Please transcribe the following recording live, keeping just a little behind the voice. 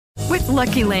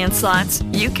Lucky Land Slots,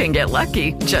 you can get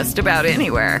lucky just about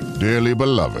anywhere. Dearly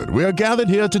beloved, we are gathered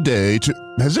here today to...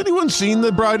 Has anyone seen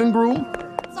the bride and groom?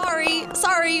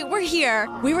 Sorry, we're here.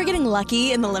 We were getting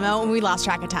lucky in the limo and we lost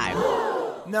track of time.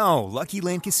 No, Lucky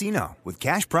Land Casino, with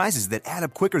cash prizes that add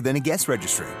up quicker than a guest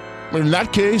registry. In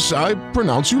that case, I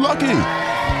pronounce you lucky.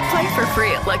 Play for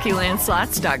free at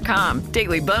LuckyLandSlots.com.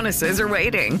 Daily bonuses are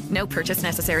waiting. No purchase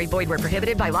necessary. Void where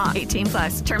prohibited by law.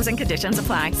 18+. Terms and conditions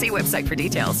apply. See website for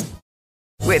details.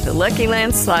 With the Lucky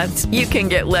Land Slots, you can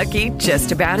get lucky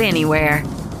just about anywhere.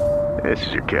 This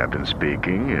is your captain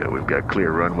speaking. We've got clear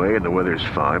runway and the weather's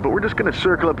fine, but we're just going to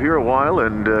circle up here a while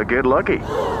and get lucky.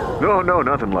 No,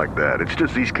 nothing like that. It's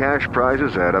just these cash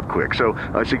prizes add up quick. So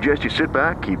I suggest you sit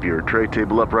back, keep your tray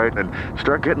table upright, and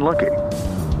start getting lucky.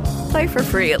 Play for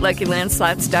free at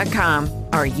LuckyLandSlots.com.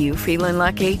 Are you feeling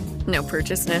lucky? No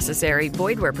purchase necessary.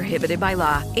 Void where prohibited by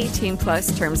law.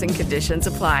 18+ terms and conditions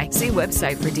apply. See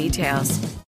website for details.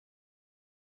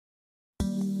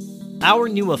 Our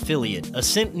new affiliate,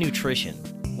 Ascent Nutrition,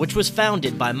 which was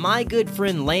founded by my good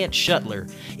friend Lance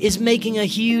Shuttler, is making a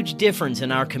huge difference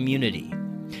in our community.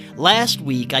 Last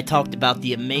week, I talked about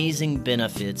the amazing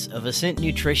benefits of Ascent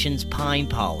Nutrition's pine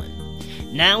pollen.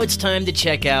 Now it's time to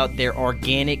check out their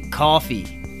organic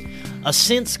coffee.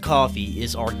 Ascent's coffee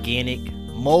is organic,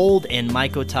 mold and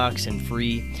mycotoxin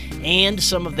free, and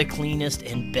some of the cleanest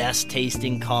and best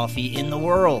tasting coffee in the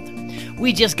world.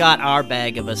 We just got our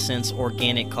bag of Ascent's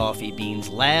organic coffee beans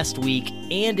last week,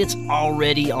 and it's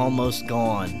already almost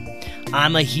gone.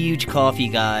 I'm a huge coffee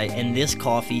guy, and this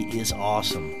coffee is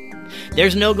awesome.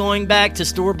 There's no going back to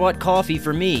store-bought coffee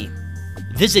for me.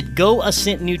 Visit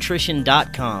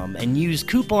GoAscentNutrition.com and use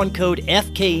coupon code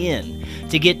FKN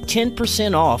to get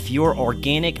 10% off your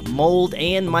organic, mold,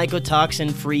 and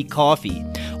mycotoxin-free coffee.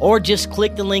 Or just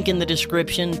click the link in the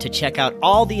description to check out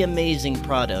all the amazing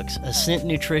products Ascent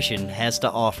Nutrition has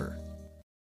to offer.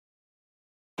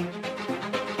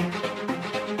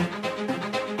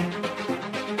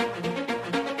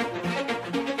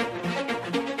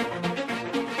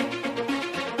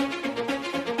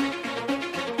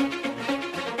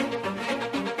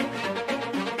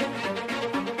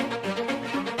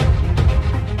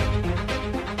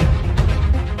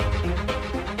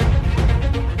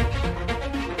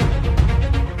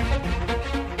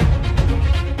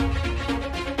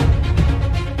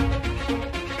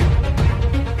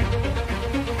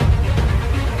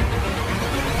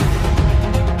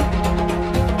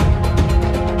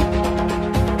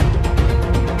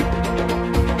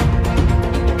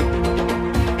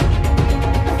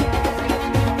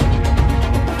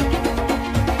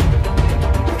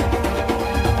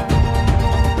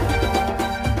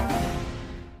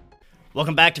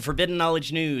 Welcome back to Forbidden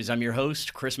Knowledge News. I'm your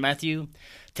host, Chris Matthew.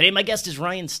 Today my guest is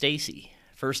Ryan Stacey.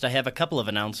 First, I have a couple of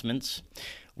announcements.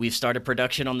 We've started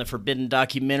production on the Forbidden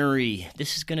documentary.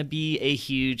 This is going to be a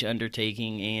huge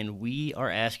undertaking, and we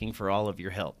are asking for all of your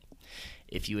help.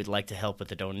 If you would like to help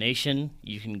with a donation,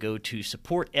 you can go to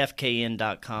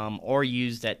supportfkn.com or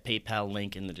use that PayPal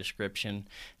link in the description.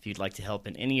 If you'd like to help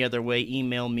in any other way,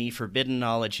 email me,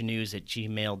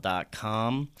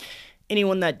 forbiddenknowledgenews@gmail.com.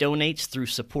 Anyone that donates through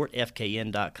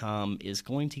supportfkn.com is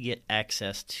going to get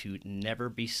access to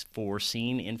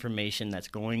never-before-seen information that's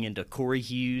going into Corey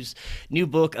Hughes' new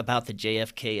book about the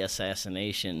JFK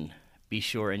assassination. Be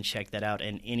sure and check that out,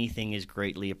 and anything is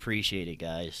greatly appreciated,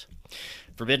 guys.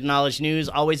 Forbidden Knowledge News,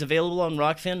 always available on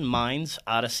Rockfin, Minds,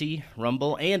 Odyssey,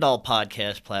 Rumble, and all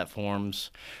podcast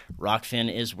platforms.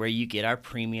 Rockfin is where you get our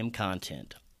premium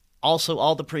content. Also,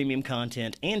 all the premium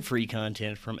content and free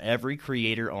content from every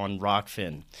creator on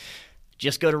Rockfin.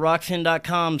 Just go to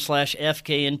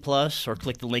rockfin.com/FKN+, or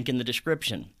click the link in the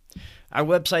description. Our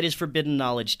website is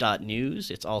forbiddenknowledge.news.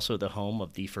 It's also the home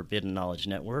of the Forbidden Knowledge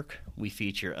Network. We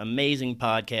feature amazing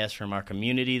podcasts from our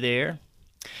community there.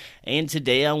 And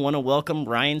today I want to welcome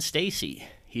Ryan Stacey.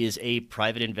 He is a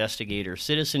private investigator,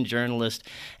 citizen journalist,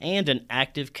 and an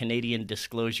active Canadian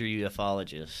disclosure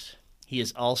ufologist. He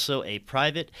is also a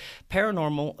private,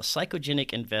 paranormal,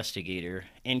 psychogenic investigator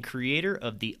and creator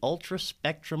of the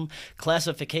Ultraspectrum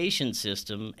classification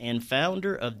system and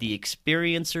founder of the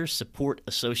Experiencer Support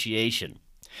Association.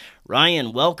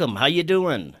 Ryan, welcome. How you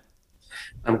doing?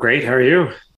 I'm great. How are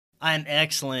you? I'm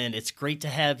excellent. It's great to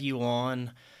have you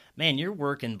on. Man, your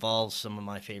work involves some of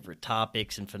my favorite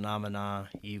topics and phenomena.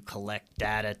 You collect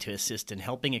data to assist in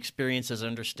helping experiencers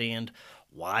understand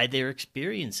why they're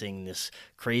experiencing this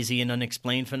crazy and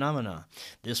unexplained phenomena.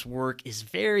 This work is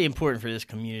very important for this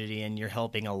community, and you're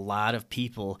helping a lot of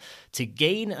people to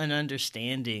gain an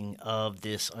understanding of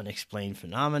this unexplained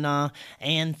phenomena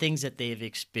and things that they've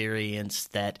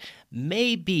experienced that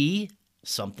may be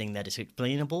something that is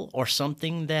explainable, or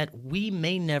something that we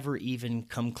may never even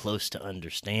come close to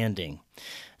understanding.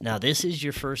 Now, this is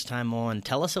your first time on.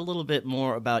 Tell us a little bit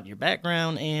more about your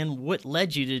background and what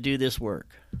led you to do this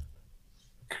work.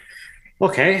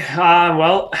 Okay.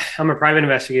 Well, I'm a private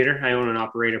investigator. I own and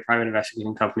operate a private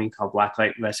investigating company called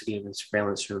Blacklight Investigative and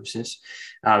Surveillance Services.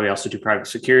 We also do private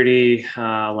security,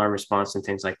 alarm response, and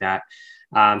things like that.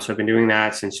 So I've been doing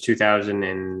that since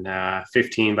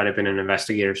 2015, but I've been an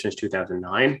investigator since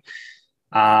 2009.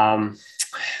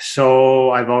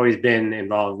 So I've always been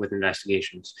involved with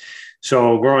investigations.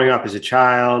 So growing up as a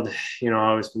child,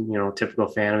 I was, typical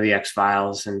fan of the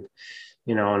X-Files and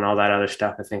all that other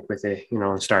stuff, I think, with it,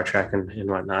 Star Trek and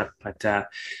whatnot. But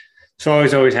so I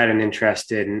always had an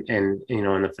interest in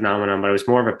the phenomenon, but I was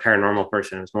more of a paranormal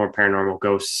person. I was more paranormal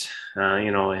ghosts, than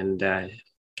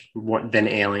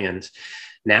aliens.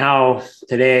 Now,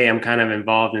 today, I'm kind of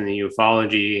involved in the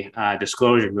ufology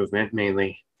disclosure movement,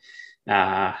 mainly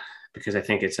because I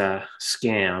think it's a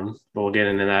scam, but we'll get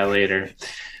into that later.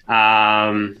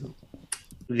 I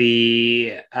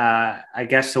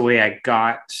guess the way I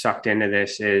got sucked into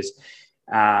this is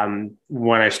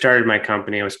when I started my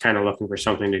company, I was kind of looking for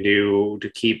something to do to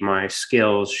keep my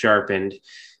skills sharpened,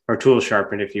 or tools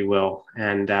sharpened, if you will.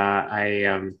 And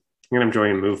I'm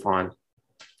joining MUFON,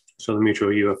 so the Mutual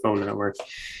UFO Network.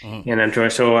 Mm-hmm. And I'm trying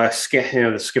to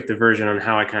skip the version on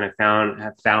how I kind of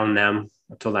found them.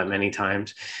 I've told that many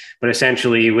times, but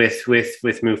essentially with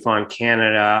MUFON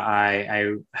Canada,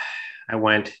 I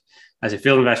went as a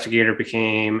field investigator,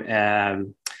 became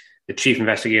the chief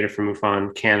investigator for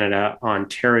MUFON Canada,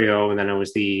 Ontario, and then I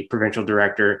was the provincial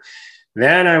director.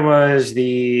 Then I was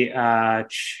the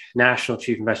national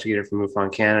chief investigator for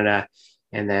MUFON Canada,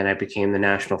 and then I became the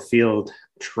national field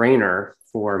trainer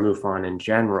for MUFON in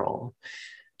general.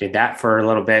 Did that for a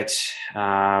little bit,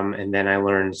 and then I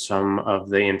learned some of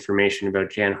the information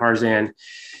about Jan Harzan.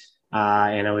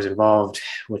 And I was involved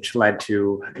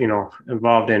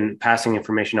in passing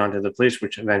information on to the police,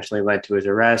 which eventually led to his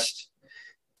arrest.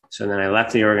 So then I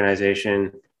left the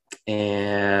organization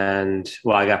and,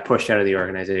 I got pushed out of the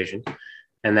organization.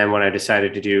 And then what I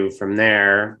decided to do from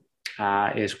there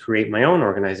is create my own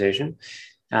organization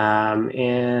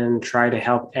and try to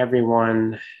help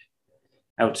everyone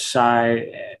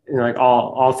outside, like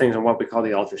all things on what we call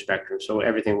the Ultraspectrum. So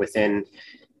everything within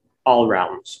all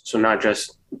realms. So not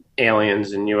just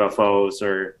aliens and UFOs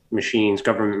or machines,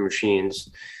 government machines,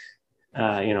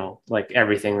 like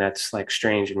everything that's like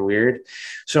strange and weird.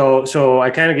 So I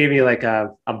kind of gave you like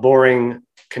a boring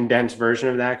condensed version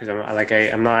of that, because I'm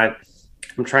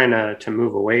trying to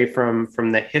move away from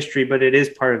the history, but it is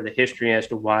part of the history as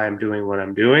to why I'm doing what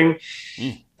I'm doing.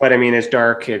 But I mean, it's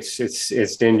dark,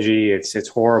 it's dingy, it's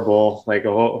horrible, like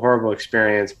a horrible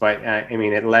experience. But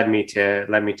it led me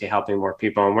to helping more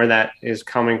people, and where that is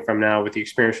coming from now with the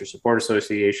Experiencers Support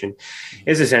Association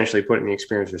is essentially putting the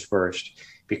experiencers first,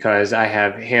 because I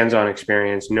have hands-on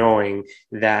experience knowing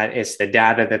that it's the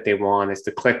data that they want, it's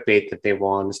the clickbait that they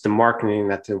want, it's the marketing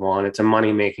that they want, it's a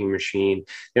money-making machine.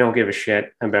 They don't give a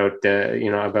shit about the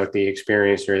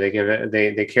experiencer.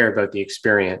 They care about the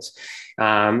experience.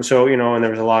 And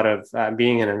there was a lot of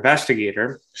being an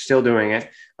investigator, still doing it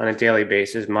on a daily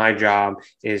basis. My job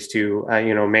is to,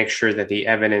 make sure that the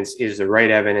evidence is the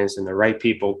right evidence, and the right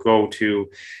people go to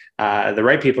jail,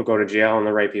 and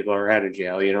the right people are out of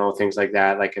jail, things like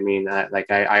that.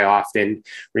 I often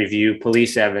review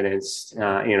police evidence,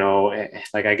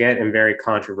 I get in very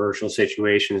controversial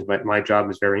situations, but my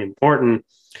job is very important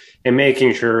in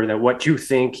making sure that what you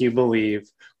think you believe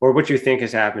or what you think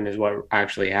has happened is what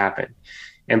actually happened.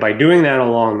 And by doing that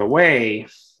along the way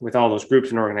with all those groups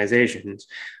and organizations,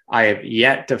 I have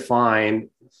yet to find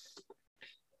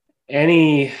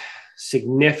any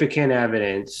significant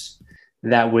evidence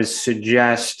that would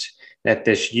suggest that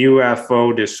this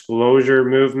UFO disclosure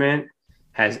movement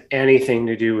has anything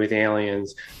to do with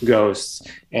aliens, ghosts,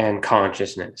 and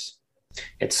consciousness.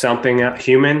 It's something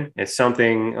human. It's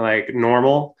something like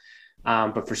normal.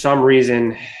 But for some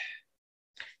reason,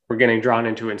 we're getting drawn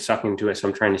into it and sucked into it. So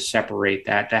I'm trying to separate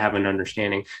that to have an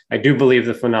understanding. I do believe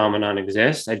the phenomenon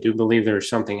exists. I do believe there's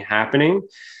something happening.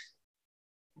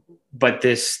 But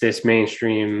this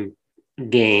mainstream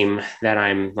game that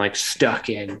I'm like stuck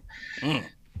in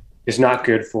is not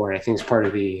good for it. I think it's part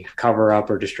of the cover up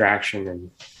or distraction and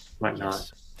whatnot.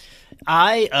 Yes.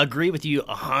 I agree with you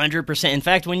 100%. In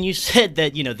fact, when you said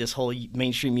that, this whole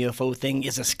mainstream UFO thing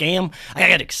is a scam, I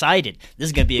got excited. This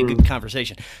is going to be a good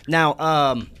conversation.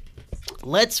 Now,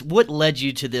 what led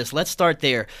you to this? Let's start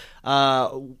there.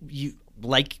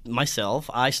 like myself,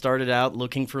 I started out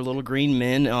looking for little green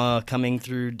men coming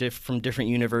through from different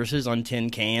universes on tin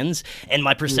cans, and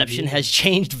my perception has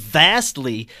changed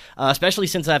vastly, especially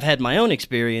since I've had my own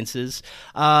experiences.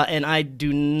 And I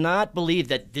do not believe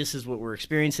that this is what we're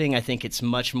experiencing. I think it's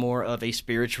much more of a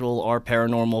spiritual or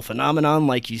paranormal phenomenon,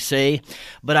 like you say.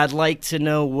 But I'd like to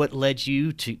know what led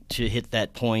you to hit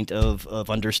that point of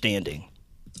understanding.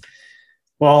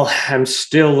 Well, I'm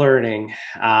still learning.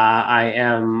 I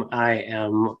am.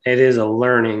 It is a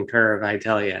learning curve, I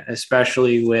tell you,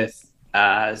 especially with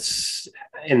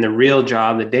in the real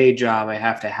job, the day job. I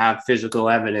have to have physical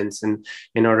evidence, and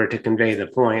in order to convey the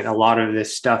point, a lot of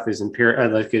this stuff is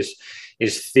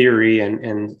is theory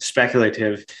and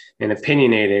speculative and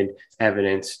opinionated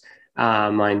evidence,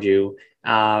 mind you.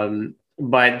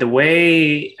 But the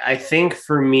way I think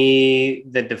for me,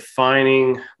 not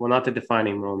the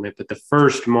defining moment, but the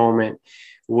first moment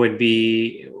would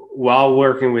be while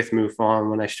working with MUFON,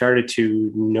 when I started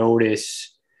to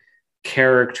notice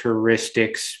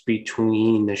characteristics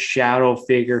between the shadow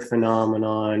figure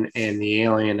phenomenon and the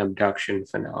alien abduction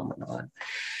phenomenon.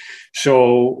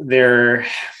 So I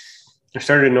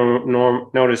started to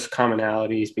notice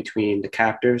commonalities between the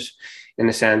captors, in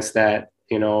the sense that,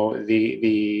 you know,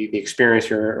 the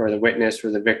experiencer or the witness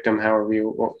or the victim, however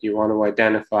you want to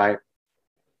identify,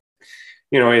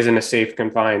 you know, is in a safe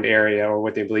confined area, or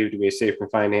what they believe to be a safe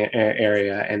confined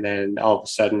area. And then all of a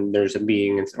sudden there's a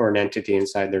being or an entity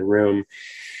inside the room.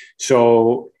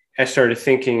 So I started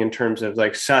thinking in terms of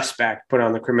like suspect, put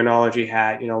on the criminology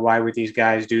hat, you know, why would these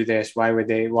guys do this? Why would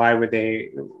they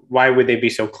be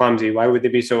so clumsy? Why would they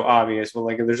be so obvious? Well,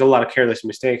 like, there's a lot of careless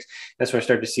mistakes. That's where I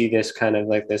started to see this kind of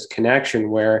like this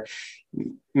connection where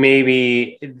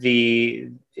maybe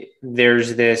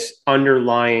there's this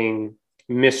underlying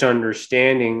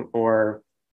misunderstanding or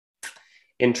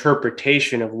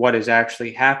interpretation of what is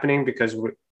actually happening because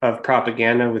of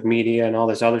propaganda with media and all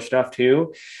this other stuff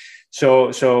too.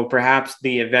 So perhaps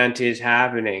the event is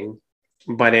happening,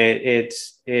 but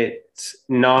it's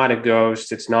not a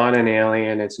ghost. It's not an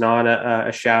alien. It's not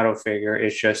a shadow figure.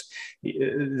 It's just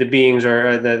the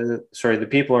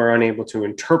people are unable to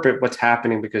interpret what's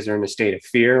happening because they're in a state of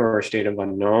fear or a state of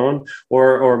unknown,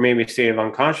 or maybe a state of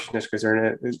unconsciousness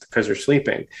because they're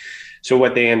sleeping. So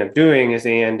what they end up doing is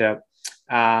they end up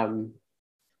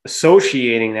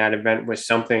associating that event with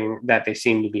something that they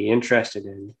seem to be interested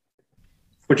in,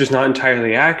 which is not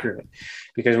entirely accurate,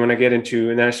 because when I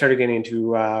started getting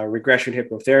into regression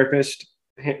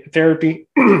therapy,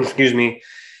 excuse me,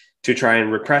 to try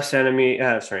and repress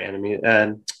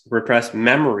repress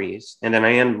memories. And then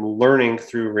I end up learning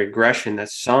through regression that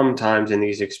sometimes in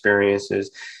these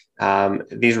experiences,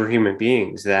 these were human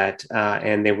beings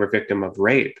and they were victim of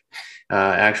rape,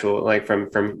 like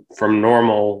from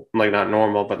normal, like not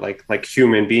normal, but like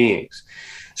human beings.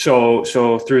 So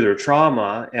through their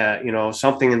trauma,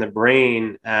 something in the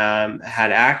brain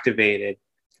had activated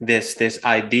this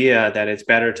idea that it's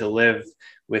better to live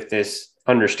with this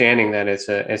understanding that it's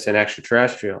an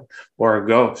extraterrestrial or a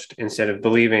ghost, instead of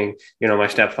believing, my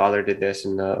stepfather did this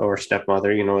or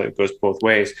stepmother, it goes both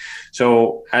ways.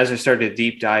 So as I started to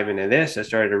deep dive into this, I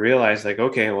started to realize, like,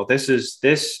 okay, well,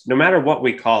 this, no matter what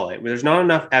we call it, there's not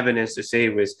enough evidence to say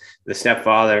it was the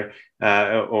stepfather,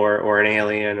 or an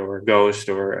alien or a ghost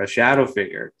or a shadow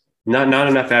figure. Not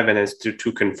enough evidence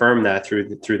to confirm that through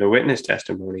the witness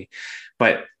testimony.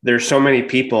 But there's so many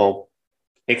people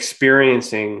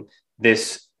experiencing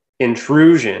this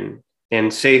intrusion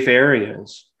in safe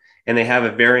areas, and they have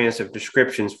a variance of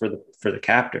descriptions for the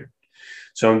captor.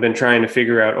 So I've been trying to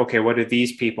figure out, okay, what do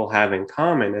these people have in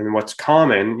common? And what's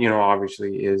common,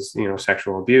 obviously is,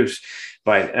 sexual abuse.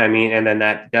 But I mean, and then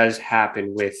that does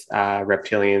happen with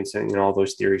reptilians and all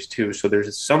those theories too. So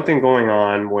there's something going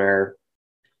on where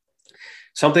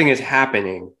something is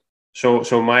happening. So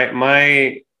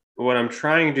what I'm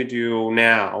trying to do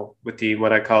now with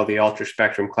what I call the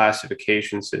Ultraspectrum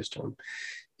classification system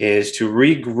is to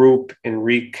regroup and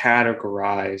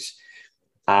recategorize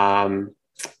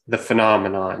the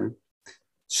phenomenon,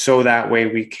 so that way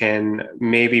we can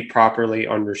maybe properly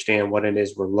understand what it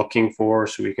is we're looking for,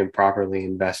 so we can properly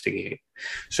investigate.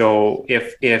 So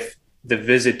if the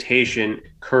visitation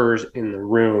occurs in the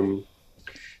room,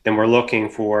 then we're looking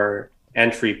for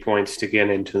entry points to get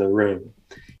into the room.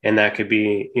 And that could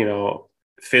be,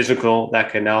 physical,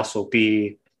 that can also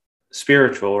be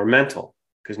spiritual or mental,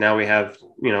 because now we have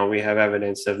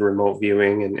evidence of remote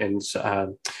viewing and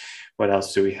what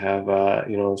else do we have?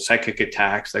 Psychic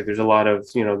attacks. Like there's a lot of,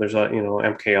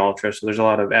 MK Ultra. So there's a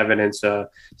lot of evidence,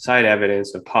 side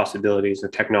evidence of possibilities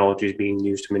of technologies being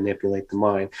used to manipulate the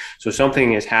mind. So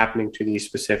something is happening to these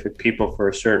specific people for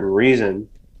a certain reason.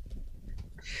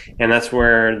 And that's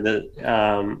where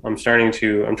I'm trying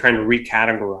to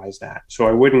recategorize that. So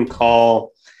I wouldn't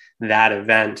call that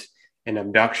event an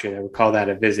abduction. I would call that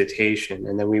a visitation.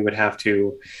 And then we would have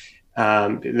to,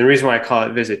 the reason why I call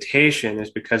it visitation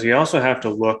is because you also have to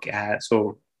look at,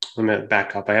 so let me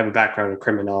back up. I have a background in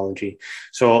criminology.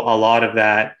 So a lot of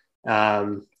that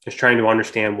is trying to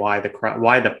understand why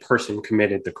the person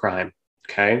committed the crime.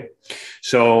 Okay.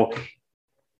 So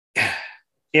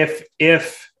if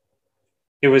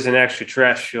it was an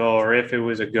extraterrestrial or if it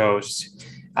was a ghost,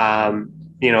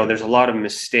 there's a lot of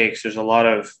mistakes. There's a lot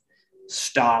of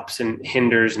stops and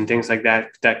hinders and things like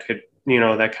that could,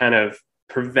 that kind of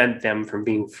prevent them from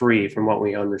being free from what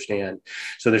we understand.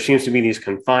 So there seems to be these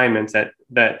confinements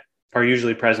that are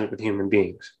usually present with human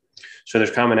beings. So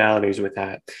there's commonalities with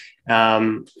that.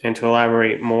 And to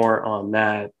elaborate more on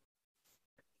that,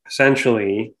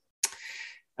 essentially,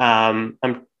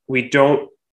 we don't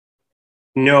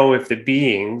know if the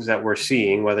beings that we're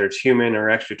seeing, whether it's human or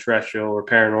extraterrestrial or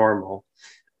paranormal,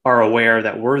 are aware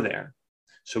that we're there.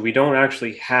 So we don't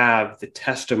actually have the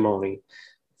testimony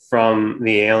from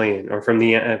the alien or from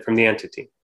the entity.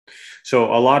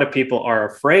 So a lot of people are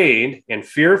afraid and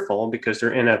fearful because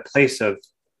they're in a place of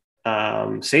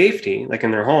safety, like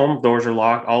in their home, doors are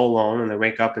locked, all alone, and they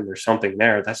wake up and there's something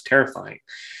there. That's terrifying,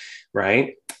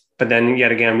 right? But then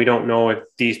yet again, we don't know if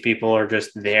these people are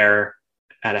just there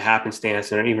at a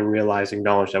happenstance and don't even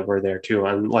acknowledge that we're there too,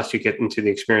 unless you get into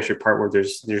the experiential part where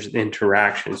there's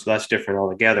interaction. So that's different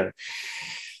altogether.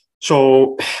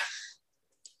 So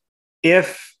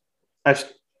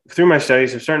through my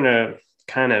studies, I'm starting to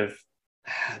kind of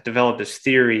develop this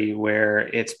theory where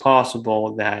it's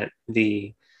possible that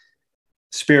the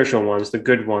spiritual ones, the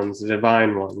good ones, the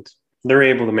divine ones, they're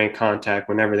able to make contact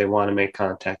whenever they want to make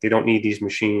contact. They don't need these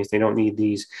machines. They don't need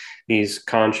these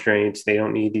constraints. They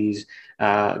don't need these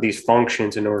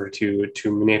functions in order to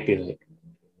manipulate.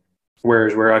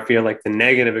 Whereas where I feel like the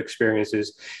negative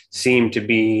experiences seem to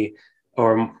be,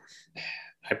 or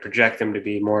I project them to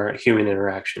be, more human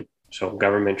interaction. So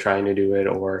government trying to do it,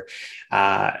 or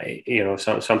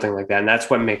something like that, and that's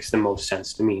what makes the most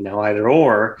sense to me. Now, either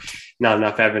or, not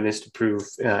enough evidence to prove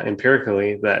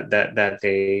empirically that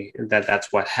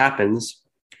that's what happens,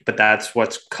 but that's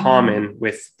what's common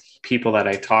with people that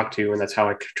I talk to, and that's how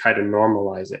I try to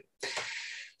normalize it.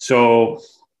 So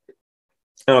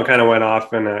I kind of went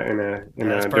off in a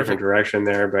different direction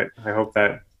there, but I hope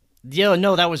that. Yeah,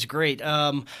 no, that was great.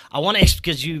 I want to,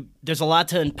 because there's a lot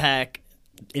to unpack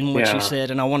in what you said,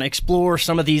 and I want to explore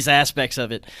some of these aspects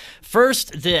of it.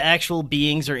 First, the actual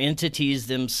beings or entities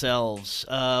themselves.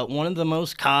 One of the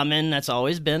most common that's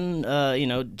always been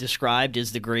described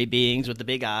is the gray beings with the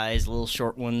big eyes, little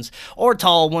short ones or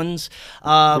tall ones.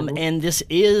 And this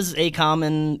is a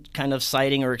common kind of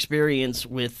sighting or experience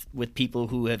with people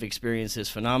who have experienced this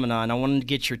phenomenon. I wanted to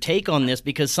get your take on this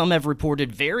because some have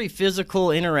reported very physical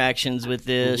interactions with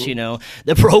this,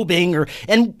 the probing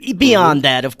and beyond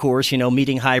that, of course,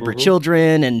 meeting hybrid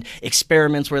children and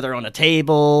experiments where they're on a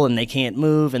table and they can't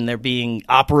move and they're being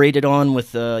operated on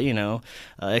with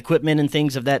equipment and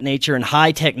things of that nature, and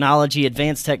high technology,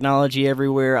 advanced technology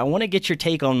everywhere. I want to get your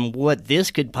take on what this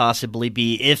could possibly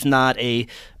be, if not a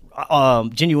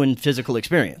genuine physical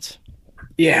experience.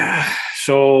 Yeah.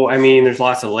 So, there's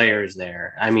lots of layers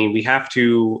there. We have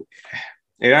to,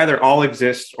 it either all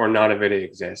exists or none of it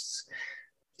exists.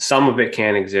 Some of it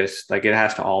can exist, like it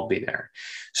has to all be there.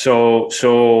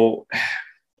 So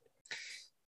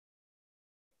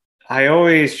I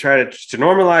always try to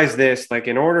normalize this, like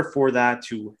in order for that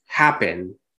to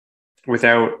happen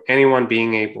without anyone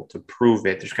being able to prove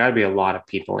it, there's got to be a lot of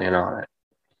people in on it.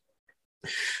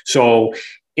 So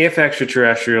if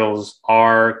extraterrestrials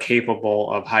are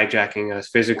capable of hijacking us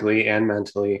physically and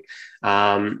mentally,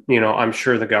 I'm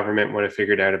sure the government would have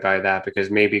figured out about that,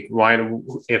 because maybe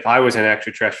if I was an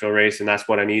extraterrestrial race and that's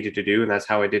what I needed to do and that's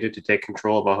how I did it, to take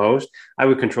control of a host, I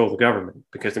would control the government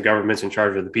because the government's in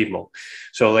charge of the people.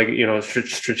 So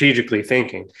strategically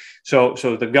thinking. So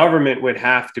the government would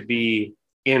have to be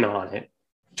in on it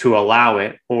to allow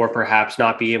it, or perhaps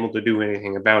not be able to do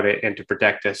anything about it and to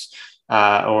protect us.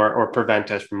 Or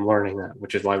prevent us from learning that,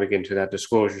 which is why we get into that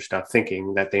disclosure stuff,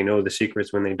 thinking that they know the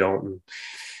secrets when they don't, and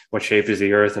what shape is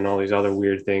the earth and all these other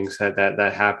weird things that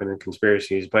happen in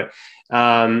conspiracies. But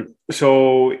there's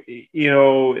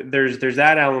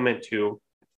that element too.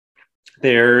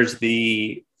 There's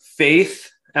the faith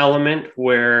element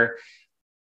where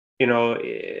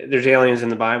there's aliens in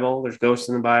the Bible, there's ghosts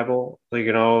in the Bible,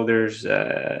 there's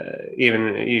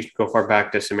even, you go far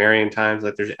back to Sumerian times,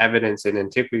 like there's evidence in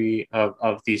antiquity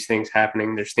of these things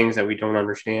happening. There's things that we don't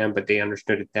understand, but they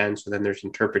understood it then. So then there's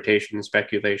interpretation and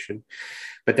speculation.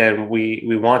 But then we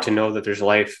want to know that there's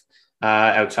life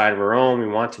outside of our own. We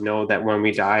want to know that when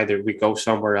we die, that we go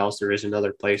somewhere else, there is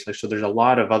another place. So there's a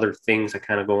lot of other things that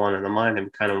kind of go on in the mind, and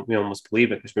we almost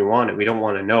believe it because we want it. We don't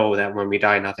want to know that when we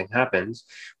die, nothing happens,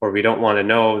 or we don't want to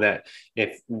know that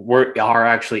if we are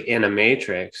actually in a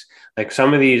matrix, like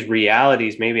some of these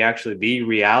realities maybe actually be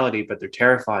reality, but they're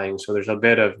terrifying. So there's a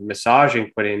bit of massaging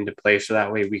put into place so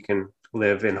that way we can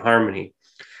live in harmony.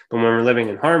 But when we're living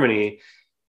in harmony,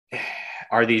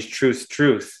 are these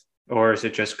truth? Or is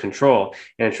it just control?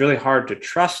 And it's really hard to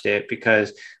trust it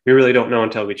because we really don't know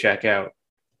until we check out,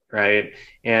 right?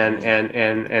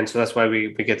 And so that's why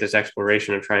we get this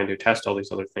exploration of trying to test all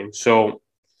these other things. So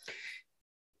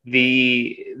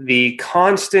the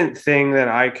constant thing that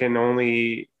I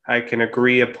can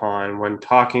agree upon when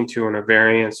talking to a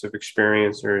variance of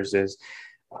experiencers is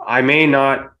I may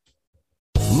not.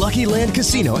 Lucky Land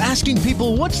Casino, asking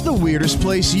people, what's the weirdest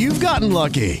place you've gotten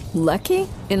lucky? Lucky?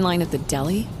 In line at the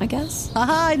deli, I guess?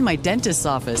 Aha, in my dentist's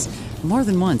office. More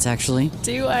than once, actually.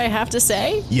 Do I have to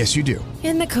say? Yes, you do.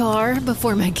 In the car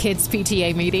before my kids'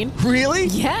 PTA meeting. Really?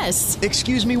 Yes.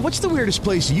 Excuse me, what's the weirdest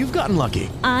place you've gotten lucky?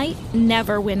 I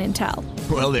never win and tell.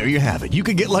 Well, there you have it. You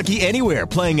can get lucky anywhere,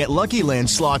 playing at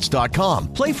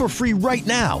LuckyLandSlots.com. Play for free right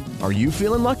now. Are you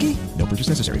feeling lucky? No purchase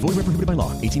necessary. Void where prohibited by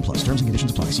law. 18+. Terms and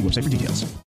conditions apply. See website for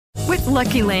details. With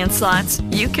Lucky Land Slots,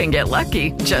 you can get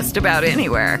lucky just about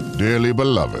anywhere. Dearly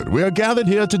beloved, we are gathered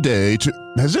here today to...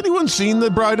 Has anyone seen the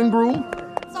bride and groom?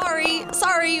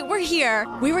 Sorry, we're here.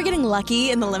 We were getting lucky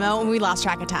in the limo and we lost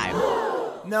track of time.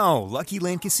 No, Lucky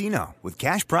Land Casino, with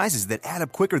cash prizes that add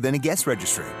up quicker than a guest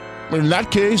registry. In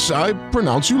that case, I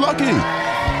pronounce you lucky.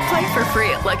 Play for free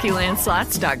at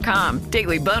LuckyLandSlots.com.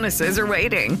 Daily bonuses are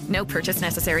waiting. No purchase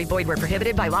necessary. Void where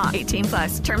prohibited by law.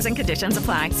 18+. Terms and conditions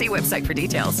apply. See website for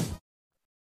details.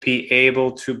 Be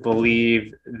able to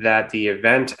believe that the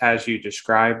event as you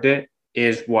described it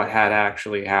is what had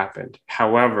actually happened.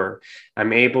 However,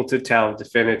 I'm able to tell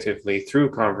definitively through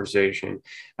conversation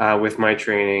with my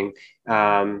training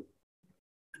that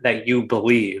you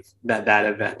believe that that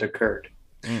event occurred.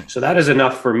 So that is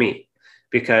enough for me,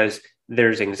 because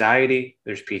there's anxiety,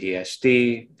 there's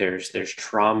PTSD, there's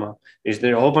trauma, there's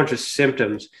a whole bunch of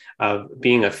symptoms of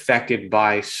being affected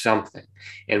by something.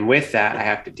 And with that, I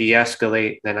have to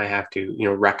de-escalate. Then I have to,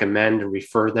 recommend and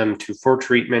refer them for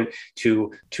treatment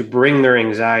to bring their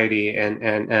anxiety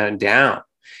and down.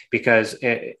 Because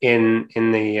in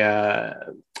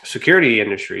the security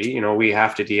industry, we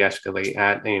have to de-escalate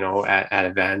at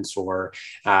events or,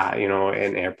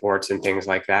 in airports and things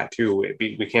like that too.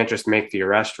 We can't just make the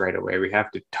arrest right away. We have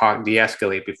to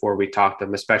de-escalate before we talk to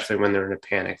them, especially when they're in a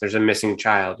panic. There's a missing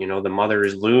child, the mother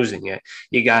is losing it.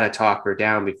 You got to talk her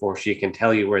down before she can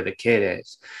tell you where the kid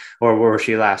is or where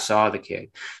she last saw the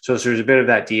kid. So there's a bit of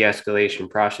that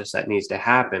de-escalation process that needs to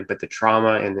happen, but the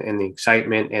trauma and the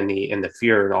excitement and the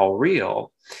fear are all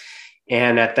real.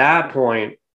 And at that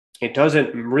point, it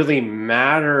doesn't really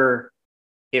matter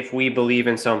if we believe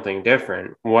in something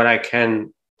different. What I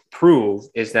can prove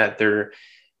is that they're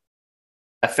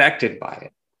affected by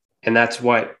it. And that's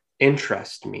what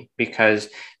interests me, because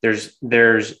there's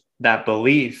that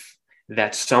belief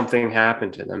that something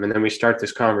happened to them. And then we start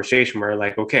this conversation where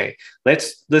like, okay,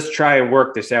 let's try and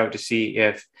work this out to see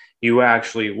if you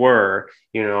actually were,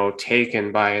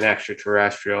 taken by an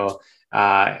extraterrestrial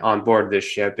on board this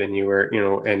ship, and you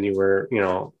were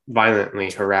violently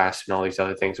harassed and all these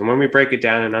other things. And when we break it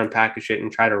down and unpackage it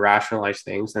and try to rationalize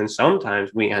things, then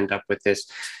sometimes we end up with this,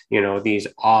 these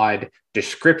odd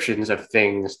descriptions of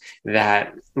things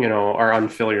that, are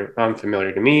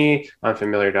unfamiliar to me,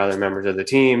 unfamiliar to other members of the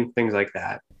team, things like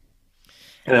that.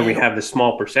 And then we have the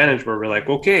small percentage where we're like,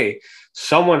 okay,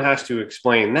 someone has to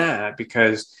explain that,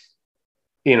 because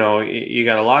you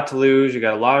got a lot to lose. You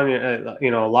got a lot on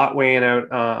your, a lot weighing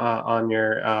out on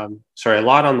your, a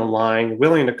lot on the line. You're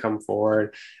willing to come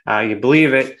forward. You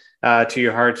believe it to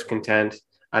your heart's content.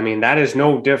 I mean, that is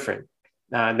no different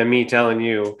than me telling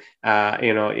you,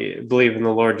 believe in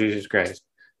the Lord Jesus Christ.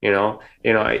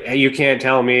 You can't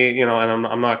tell me, and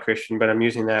I'm not Christian, but I'm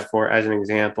using that as an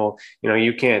example.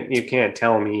 You can't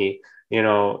tell me,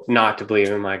 not to believe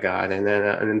in my God, and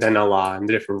then Allah, and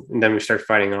then we start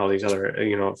fighting all these other,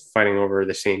 fighting over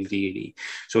the same deity.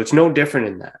 So it's no different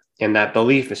in that. And that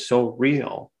belief is so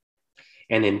real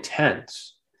and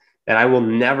intense that I will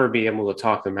never be able to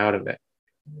talk them out of it.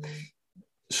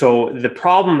 So the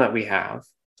problem that we have,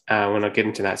 when I get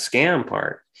into that scam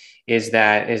part, is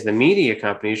the media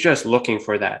companies just looking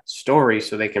for that story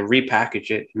so they can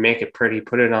repackage it, make it pretty,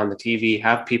 put it on the TV,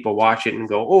 have people watch it and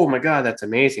go, oh my God, that's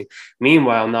amazing.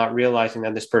 Meanwhile, not realizing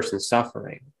that this person's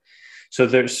suffering. So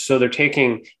they're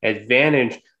taking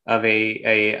advantage of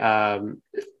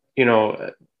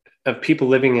of people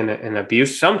living in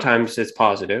abuse. Sometimes it's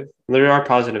positive. There are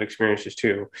positive experiences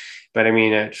too, but I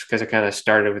mean, just because I kind of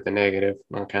started with the negative,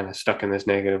 I'm kind of stuck in this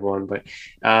negative one, but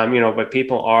but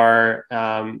people are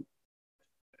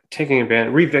taking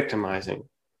advantage, re-victimizing,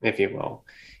 if you will.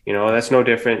 That's no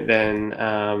different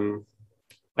than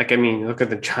look at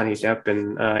the Johnny Depp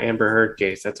and Amber Heard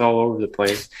case. That's all over the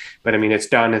place. But I mean, it's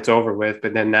done, it's over with.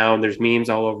 But then now there's memes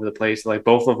all over the place. Like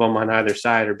both of them on either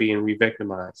side are being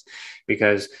re-victimized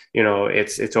because,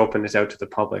 it's opened this out to the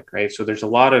public, right? So there's a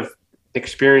lot of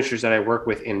experiencers that I work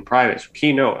with in private. So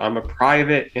keynote, I'm a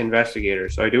private investigator.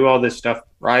 So I do all this stuff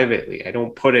privately. I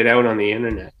don't put it out on the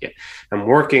internet yet. I'm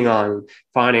working on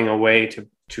finding a way to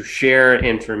share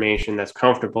information that's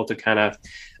comfortable to kind of,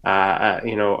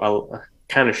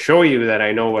 kind of show you that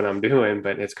I know what I'm doing,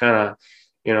 but it's kind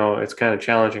of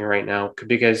challenging right now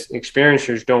because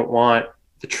experiencers don't want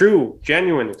the true,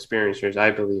 genuine experiencers,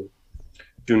 I believe,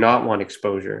 do not want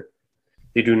exposure.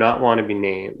 They do not want to be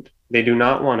named. They do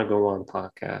not want to go on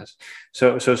podcasts.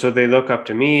 So they look up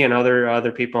to me and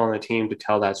other people on the team to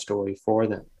tell that story for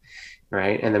them.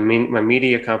 Right. And my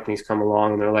media companies come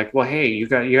along and they're like, well, hey, you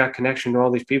got connection to all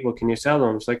these people. Can you sell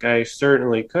them? It's like, I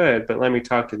certainly could, but let me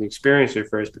talk to the experiencer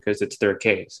first because it's their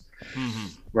case. Mm-hmm.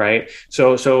 Right.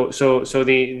 So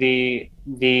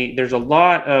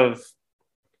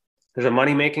there's a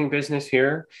money-making business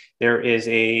here. There is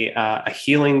a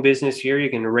healing business here. You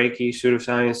can Reiki,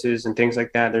 pseudosciences and things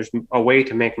like that. There's a way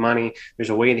to make money. There's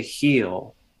a way to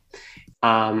heal.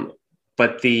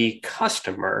 But the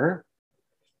customer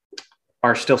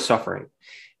are still suffering.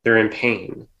 They're in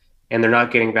pain and they're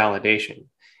not getting validation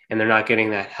and they're not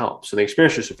getting that help. So the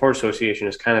Experiencer Support Association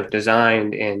is kind of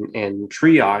designed and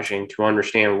triaging to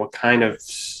understand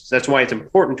that's why it's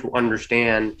important to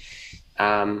understand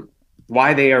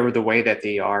why they are the way that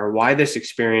they are, why this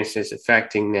experience is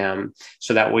affecting them.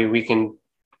 So that way we can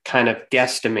kind of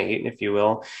guesstimate, if you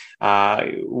will,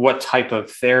 what type of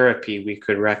therapy we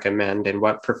could recommend and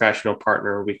what professional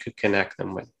partner we could connect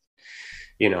them with.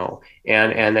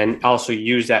 And then also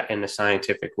use that in a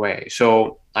scientific way.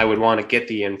 So I would want to get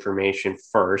the information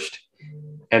first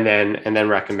and then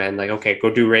recommend like, okay, go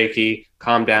do Reiki,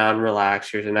 calm down, relax.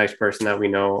 Here's a nice person that we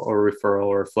know, or a referral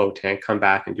or a flow tank, come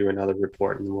back and do another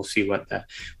report. And we'll see what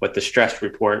the stress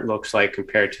report looks like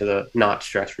compared to the not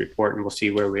stress report. And we'll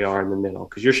see where we are in the middle.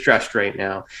 Cause you're stressed right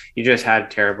now. You just had a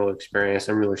terrible experience.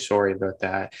 I'm really sorry about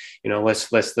that.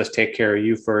 Let's take care of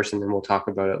you first and then we'll talk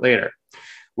about it later.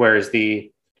 Whereas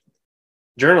the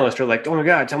journalists are like, oh my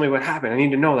God, tell me what happened. I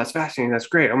need to know. That's fascinating. That's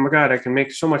great. Oh my God, I can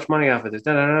make so much money off of this.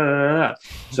 Da, da, da, da, da.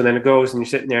 So then it goes and you're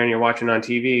sitting there and you're watching on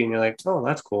TV and you're like, oh,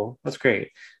 that's cool. That's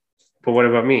great. But what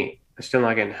about me? I'm still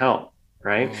not getting help.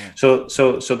 Right. So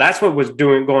that's what was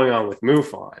going on with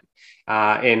MUFON,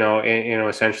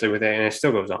 essentially with it. And it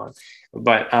still goes on.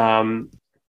 But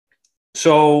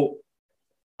so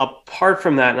apart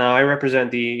from that, now I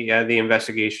represent the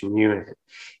investigation unit.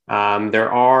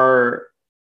 There are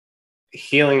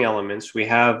healing elements. We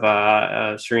have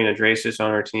Serena Dracis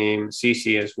on our team,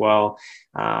 Stacey as well,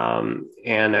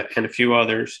 and a few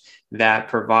others that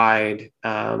provide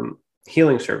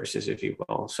healing services, if you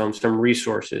will, some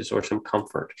resources or some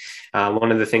comfort.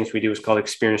 One of the things we do is called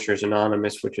Experiencers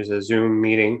Anonymous, which is a Zoom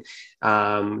meeting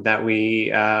that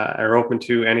we are open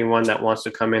to anyone that wants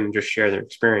to come in and just share their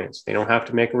experience. They don't have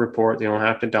to make a report. They don't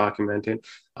have to document it.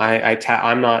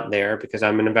 I'm not there because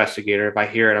I'm an investigator. If I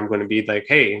hear it, I'm going to be like,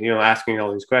 hey, asking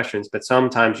all these questions. But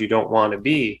sometimes you don't want to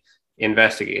be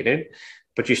investigated,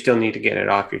 but you still need to get it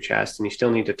off your chest and you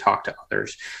still need to talk to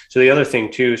others. So the other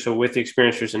thing too, so with the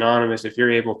Experiencers Anonymous, if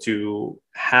you're able to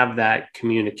have that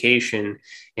communication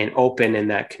and open in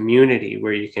that community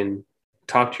where you can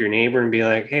talk to your neighbor and be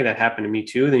like, hey, that happened to me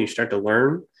too. Then you start to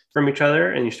learn from each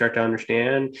other and you start to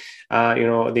understand,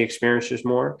 the experiences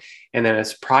more. And then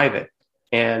it's private.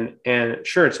 And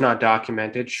sure, it's not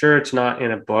documented. Sure, it's not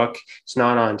in a book. It's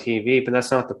not on TV, but that's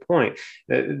not the point.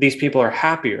 These people are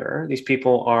happier. These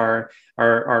people are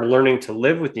learning to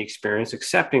live with the experience,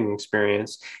 accepting the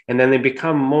experience, and then they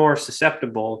become more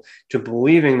susceptible to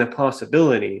believing the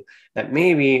possibility that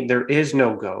maybe there is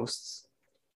no ghosts.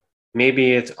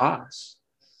 Maybe it's us.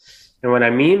 And what I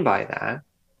mean by that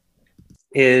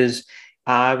is,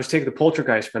 I was taking the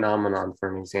poltergeist phenomenon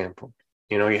for an example.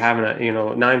 You're having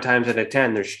 9 times out of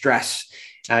 10, there's stress,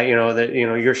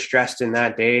 you're stressed in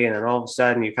that day. And then all of a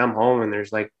sudden you come home and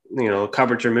there's like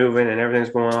cupboards are moving and everything's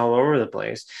going all over the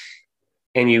place.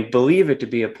 And you believe it to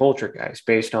be a poltergeist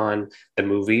based on the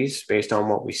movies, based on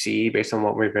what we see, based on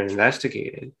what we've been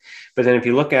investigated. But then if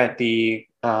you look at the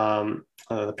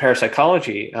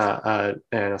parapsychology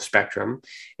spectrum,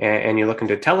 and you look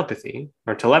into telepathy,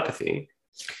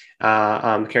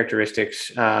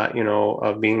 characteristics,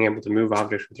 of being able to move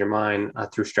objects with your mind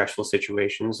through stressful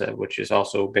situations, which has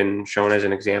also been shown as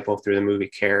an example through the movie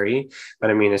Carrie.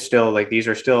 But I mean, it's still like, these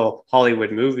are still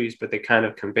Hollywood movies, but they kind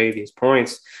of convey these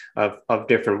points of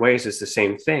different ways. It's the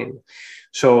same thing.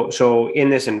 So in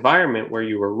this environment where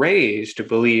you were raised to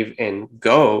believe in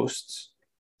ghosts,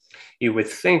 you would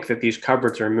think that these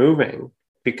cupboards are moving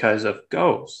because of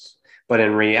ghosts. But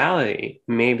in reality,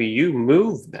 maybe you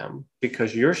move them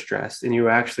because you're stressed and you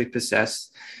actually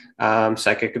possess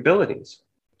psychic abilities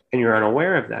and you're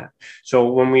unaware of that.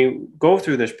 So when we go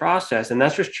through this process, and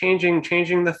that's just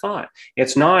changing the thought,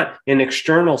 it's not an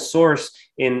external source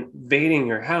invading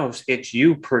your house, it's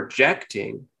you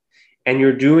projecting, and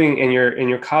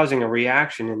you're causing a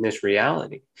reaction in this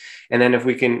reality. And then if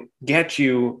we can get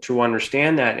you to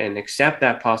understand that and accept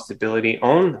that possibility,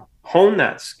 hone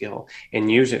that skill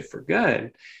and use it for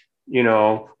good,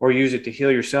 or use it to heal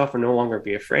yourself and no longer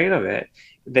be afraid of it,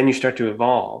 then you start to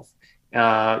evolve.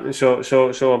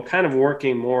 So I'm kind of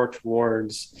working more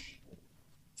towards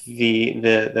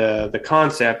the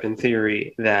concept and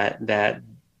theory that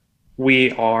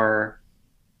we are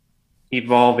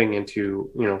evolving into,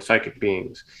 psychic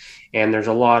beings. And there's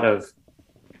a lot of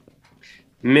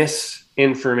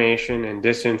misinformation and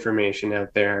disinformation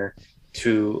out there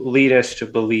to lead us to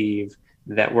believe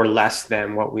that we're less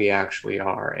than what we actually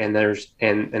are. And there's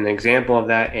an example of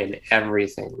that in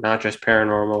everything, not just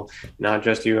paranormal, not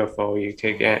just UFO. You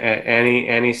take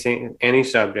any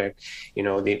subject,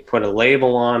 they put a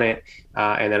label on it,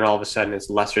 and then all of a sudden it's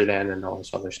lesser than, and all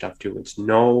this other stuff too. It's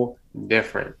no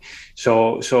different.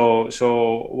 So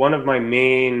one of my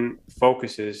main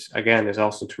focuses, again, is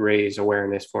also to raise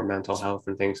awareness for mental health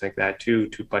and things like that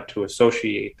too, but to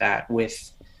associate that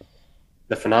with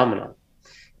the phenomenon.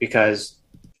 Because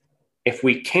if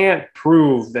we can't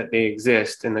prove that they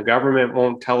exist and the government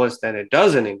won't tell us that it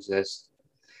doesn't exist,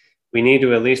 we need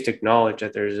to at least acknowledge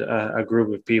that there's a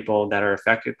group of people that are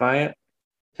affected by it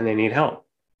and they need help.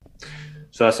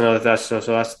 So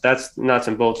that's nuts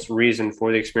and bolts reason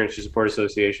for the Experience Support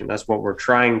Association. That's what we're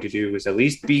trying to do, is at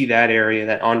least be that area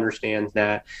that understands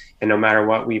that, and no matter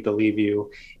what, we believe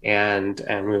you, and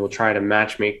we will try to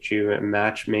matchmake you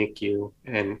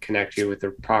and connect you with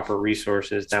the proper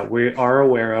resources that we are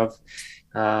aware of,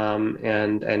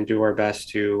 and do our best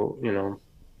to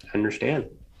understand,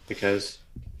 because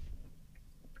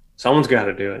someone's got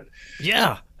to do it.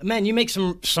 Yeah, man, you make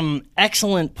some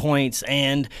excellent points.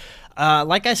 And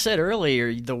like I said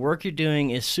earlier, the work you're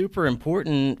doing is super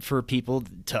important for people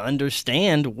to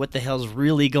understand what the hell's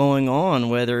really going on,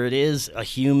 whether it is a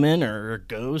human or a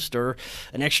ghost or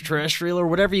an extraterrestrial or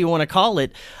whatever you want to call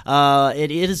it.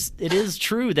 It is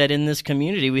true that in this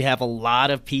community we have a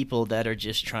lot of people that are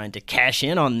just trying to cash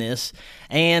in on this,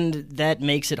 and that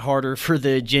makes it harder for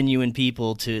the genuine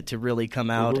people to really come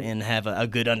out and have a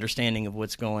good understanding of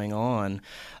what's going on.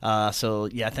 So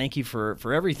yeah, thank you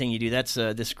for everything you do. That's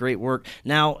this great work.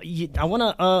 Now, I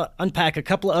want to unpack a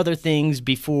couple of other things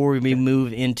before we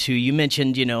move into, you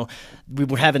mentioned,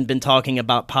 we haven't been talking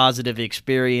about positive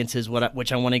experiences,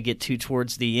 which I want to get to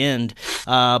towards the end.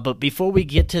 But before we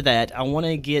get to that, I want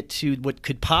to get to what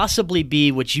could possibly be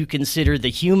what you consider the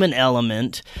human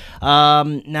element.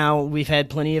 Now, we've had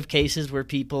plenty of cases where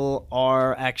people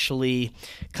are actually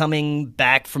coming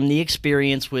back from the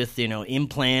experience with,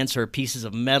 implants or pieces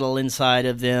of metal inside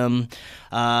of them.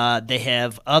 They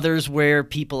have others where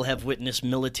people have witnessed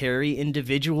military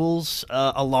individuals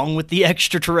along with the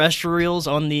extraterrestrials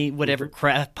on the whatever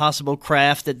possible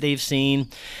craft that they've seen.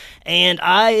 And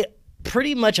I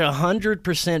pretty much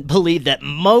 100% believe that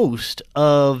most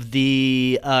of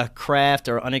the craft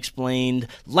or unexplained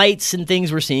lights and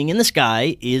things we're seeing in the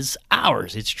sky is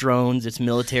ours. It's drones, it's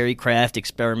military craft,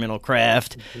 experimental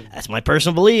craft. That's my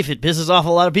personal belief. It pisses off a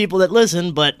lot of people that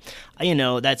listen, but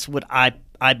that's what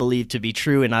I believe to be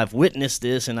true, and I've witnessed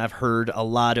this, and I've heard a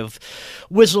lot of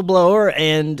whistleblower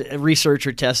and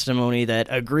researcher testimony that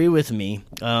agree with me,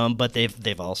 but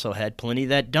they've also had plenty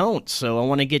that don't. So I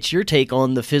want to get your take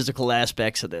on the physical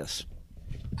aspects of this.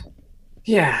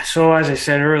 Yeah, so as I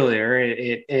said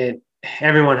earlier,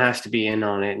 everyone has to be in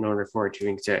on it in order for it to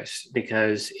exist,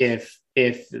 because if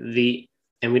we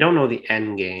don't know the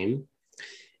end game,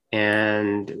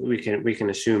 and we can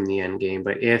assume the end game,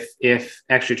 but if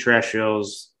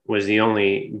extraterrestrials was the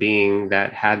only being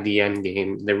that had the end game,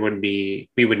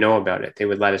 we would know about it. They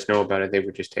would let us know about it. They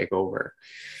would just take over.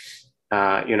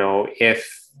 If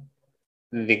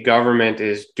the government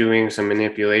is doing some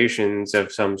manipulations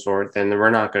of some sort, then we're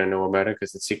not going to know about it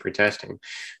because it's secret testing.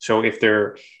 So if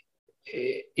they're,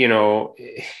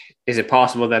 is it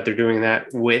possible that they're doing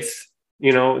that with,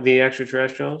 the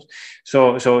extraterrestrials?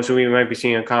 So we might be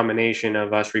seeing a combination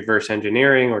of us reverse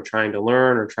engineering or trying to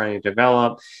learn or trying to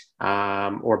develop,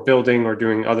 or building or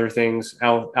doing other things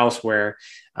elsewhere.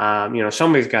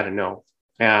 Somebody's got to know,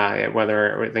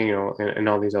 whether, and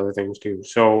all these other things too.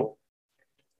 So,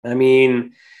 I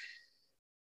mean,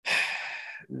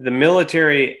 the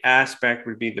military aspect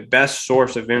would be the best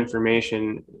source of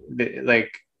information,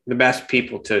 like the best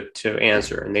people to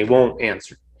answer, and they won't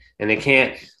answer, and they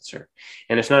can't answer.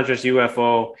 And it's not just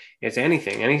UFO; it's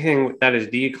anything that is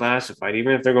declassified,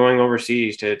 even if they're going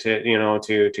overseas to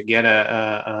get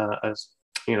a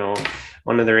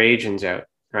one of their agents out,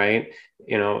 right?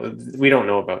 We don't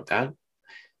know about that,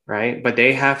 right? But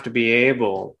they have to be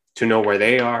able to know where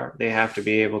they are. They have to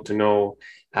be able to know,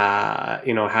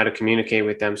 how to communicate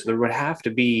with them. So there would have to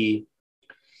be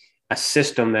a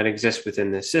system that exists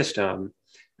within the system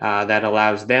that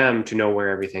allows them to know where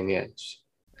everything is.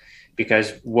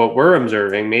 Because what we're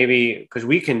observing, maybe because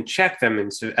we can check them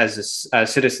as a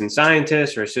citizen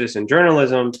scientist or a citizen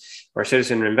journalism or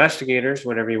citizen investigators,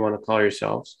 whatever you want to call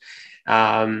yourselves.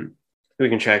 We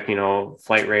can check,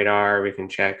 flight radar. We can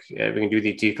do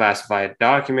the declassified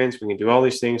documents. We can do all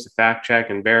these things to fact check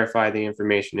and verify the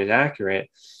information is accurate.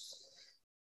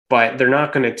 But they're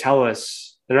not going to tell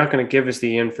us, they're not going to give us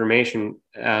the information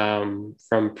from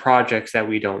projects that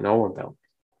we don't know about.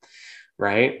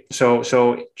 Right.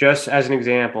 So just as an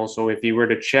example, so if you were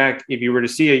to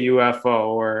see a UFO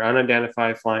or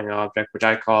unidentified flying object, which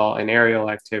I call an aerial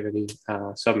activity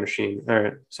submachine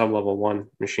or sublevel 1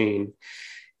 machine,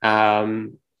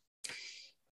 and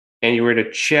you were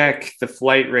to check the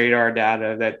flight radar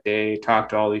data that they talk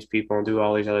to all these people and do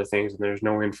all these other things, and there's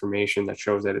no information that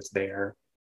shows that it's there,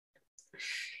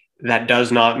 that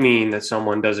does not mean that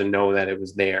someone doesn't know that it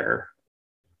was there.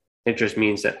 It just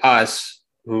means that us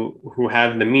who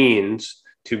have the means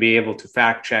to be able to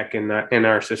fact check in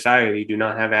our society do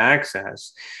not have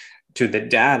access to the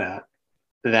data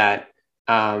that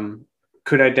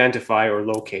could identify or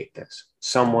locate this.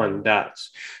 Someone does.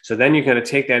 So then you're going to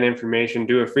take that information,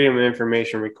 do a freedom of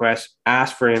information request,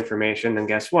 ask for information, and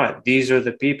guess what? These are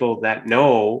the people that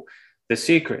know the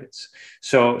secrets.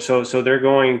 So they're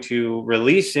going to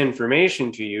release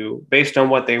information to you based on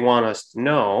what they want us to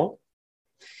know.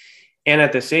 And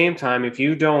at the same time, if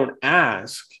you don't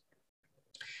ask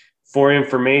for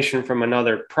information from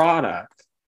another product,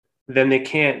 then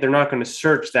they're not going to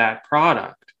search that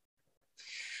product.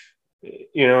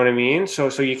 You know what I mean? So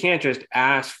you can't just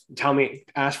ask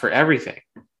for everything.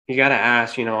 You got to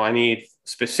ask, I need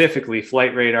specifically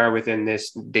flight radar within this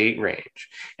date range.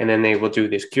 And then they will do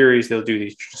these queries, they'll do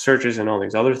these searches and all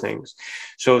these other things.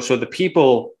 So the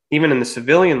people, even in the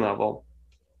civilian level,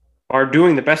 are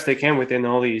doing the best they can within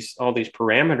all these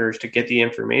parameters to get the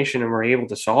information, and we're able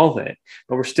to solve it,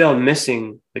 but we're still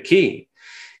missing the key.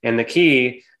 And the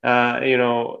key,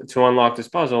 to unlock this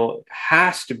puzzle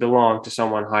has to belong to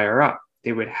someone higher up.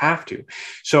 They would have to.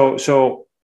 So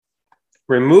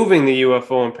removing the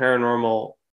UFO and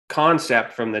paranormal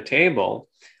concept from the table,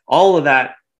 all of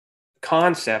that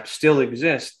concept still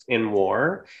exists in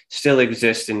war, still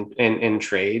exists in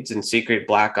trades and secret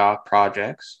black ops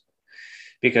projects.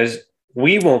 Because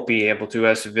we won't be able to,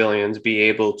 as civilians, be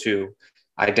able to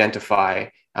identify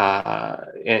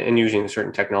and using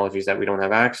certain technologies that we don't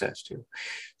have access to.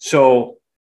 So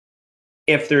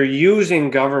if they're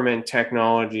using government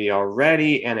technology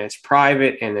already and it's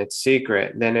private and it's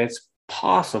secret, then it's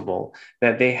possible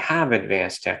that they have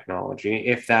advanced technology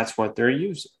if that's what they're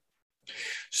using.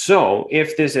 So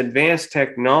if this advanced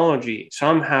technology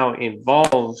somehow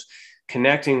involves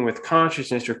connecting with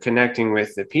consciousness or connecting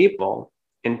with the people,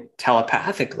 and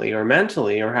telepathically or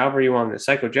mentally or however you want it,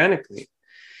 psychogenically,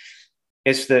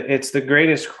 it's the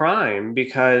greatest crime,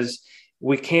 because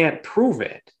we can't prove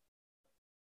it,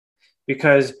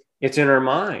 because it's in our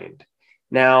mind.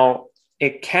 Now,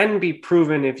 it can be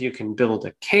proven if you can build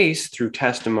a case through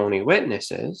testimony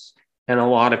witnesses. And a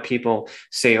lot of people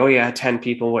say, oh yeah, 10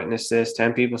 people witnessed this,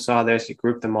 10 people saw this, you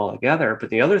group them all together.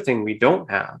 But the other thing we don't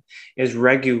have is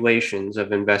regulations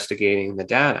of investigating the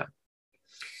data.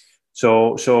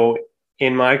 So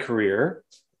in my career,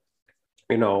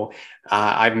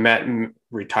 I've met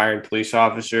retired police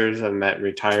officers, I've met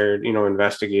retired,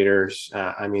 investigators.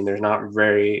 There's not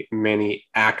very many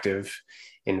active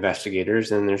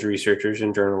investigators, and there's researchers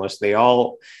and journalists. They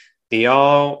all they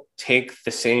all take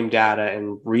the same data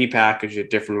and repackage it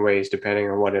different ways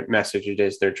depending on what message it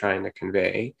is they're trying to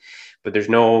convey. But there's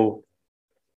no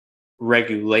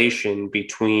regulation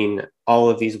between all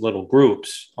of these little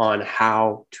groups on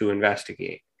how to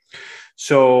investigate.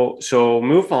 So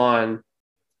MUFON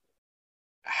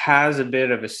has a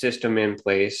bit of a system in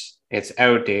place. It's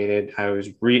outdated. I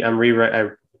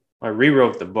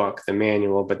rewrote the book, the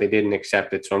manual, but they didn't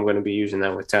accept it. So I'm going to be using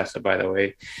that with Tessa, by the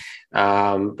way.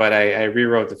 But I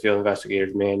rewrote the Field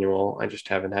Investigators Manual. I just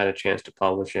haven't had a chance to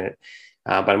publish it.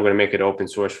 But I'm going to make it open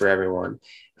source for everyone.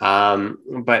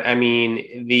 But I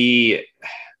mean,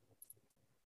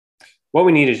 what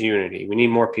we need is unity. We need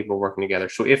more people working together.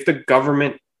 So if the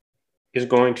government is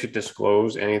going to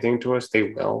disclose anything to us, they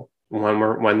will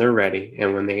when they're ready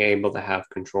and when they're able to have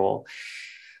control.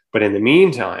 But in the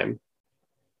meantime,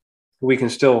 we can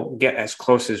still get as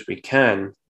close as we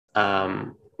can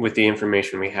with the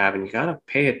information we have. And you got to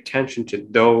pay attention to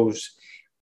those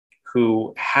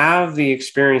who have the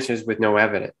experiences with no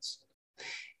evidence.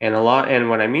 And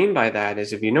what I mean by that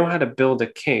is, if you know how to build a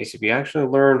case, if you actually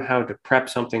learn how to prep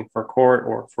something for court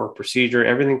or for a procedure,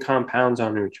 everything compounds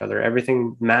onto each other,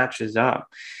 everything matches up,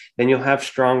 then you'll have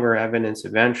stronger evidence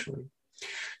eventually.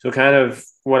 So kind of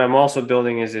what I'm also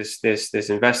building is this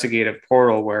investigative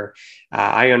portal where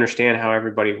I understand how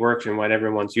everybody works and what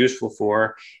everyone's useful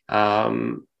for,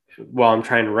 while I'm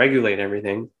trying to regulate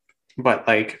everything. But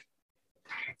like,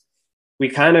 we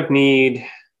kind of need,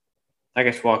 I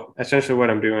guess, well, essentially what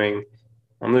I'm doing,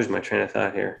 I'm losing my train of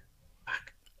thought here.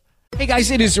 Hey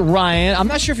guys, it is Ryan. I'm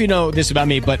not sure if you know this about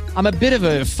me, but I'm a bit of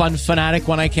a fun fanatic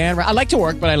when I can. I like to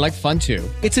work, but I like fun too.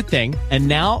 It's a thing. And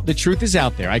now the truth is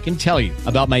out there. I can tell you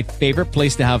about my favorite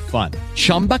place to have fun.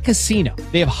 Chumba Casino.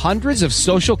 They have hundreds of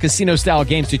social casino style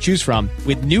games to choose from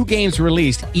with new games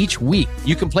released each week.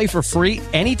 You can play for free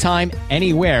anytime,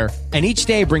 anywhere. And each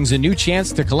day brings a new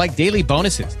chance to collect daily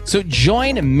bonuses. So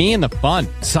join me in the fun.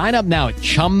 Sign up now at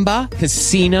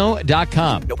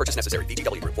ChumbaCasino.com. No purchase necessary.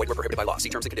 VGW. Void where prohibited by law. See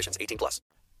terms and conditions. 18+.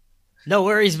 No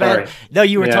worries, man. No,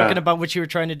 you were talking about what you were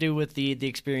trying to do with the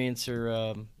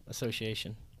Experiencer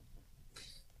Association.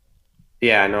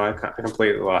 Yeah, no, I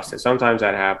completely lost it. Sometimes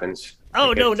that happens.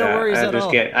 Oh, no worries at all.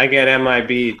 I get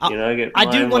MIB. I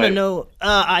do want to know.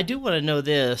 I do want to know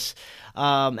this.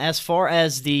 As far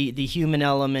as the human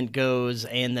element goes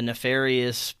and the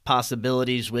nefarious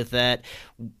possibilities with that,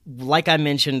 like I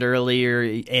mentioned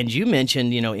earlier, and you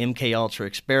mentioned, MK Ultra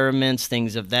experiments,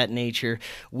 things of that nature.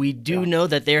 We do know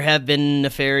that there have been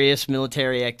nefarious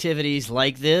military activities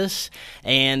like this,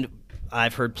 and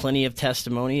I've heard plenty of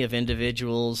testimony of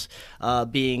individuals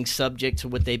being subject to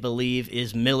what they believe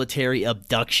is military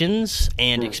abductions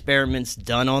and experiments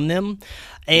done on them.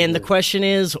 And the question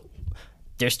is,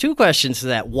 there's two questions to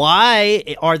that.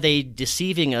 Why are they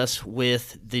deceiving us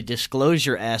with the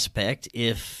disclosure aspect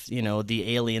if,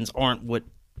 the aliens aren't what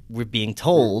we're being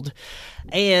told?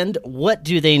 And what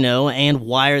do they know, and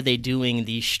why are they doing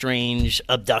these strange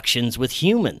abductions with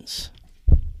humans?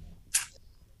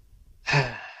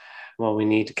 Well, we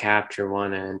need to capture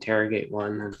one and interrogate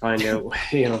one and find out,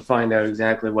 find out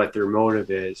exactly what their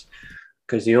motive is.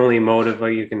 Because the only motive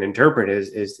that you can interpret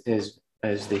is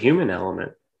the human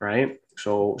element, right?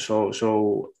 So,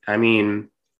 I mean,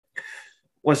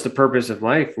 what's the purpose of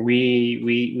life?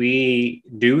 We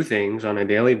do things on a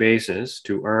daily basis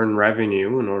to earn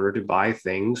revenue in order to buy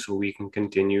things so we can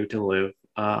continue to live,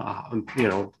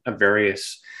 a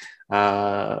various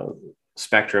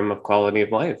spectrum of quality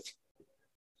of life.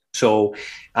 So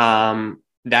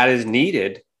that is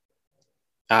needed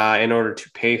in order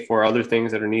to pay for other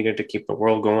things that are needed to keep the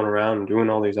world going around and doing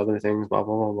all these other things, blah,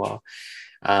 blah, blah, blah.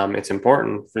 It's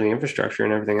important for the infrastructure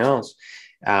and everything else.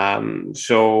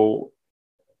 So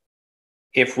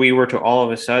if we were to all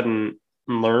of a sudden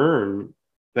learn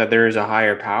that there is a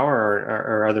higher power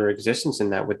or other existence in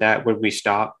that, would we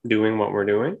stop doing what we're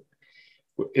doing?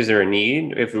 Is there a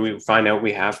need? If we find out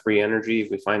we have free energy, if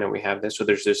we find out we have this, so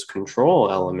there's this control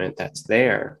element that's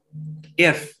there.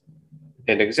 If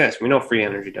it exists, we know free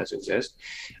energy does exist,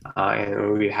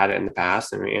 and we had it in the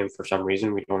past, and for some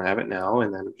reason we don't have it now.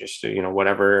 And then just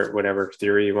whatever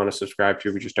theory you want to subscribe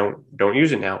to, we just don't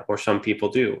use it now. Or some people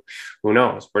do. Who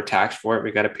knows? We're taxed for it.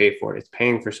 We got to pay for it. It's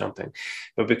paying for something.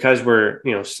 But because we're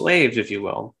slaves, if you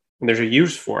will, there's a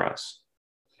use for us.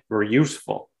 We're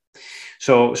useful.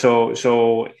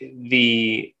 So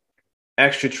the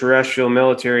extraterrestrial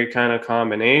military kind of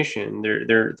combination,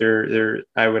 there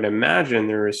I would imagine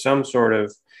there is some sort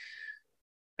of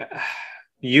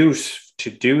use to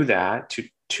do that,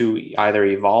 to either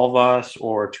evolve us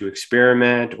or to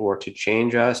experiment or to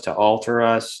change us, to alter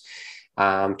us.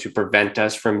 to prevent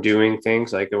us from doing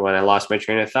things. Like when I lost my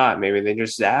train of thought, maybe they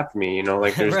just zapped me,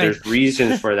 like there's, Right. there's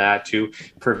reasons for that to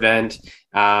prevent,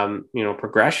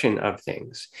 progression of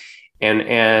things.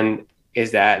 And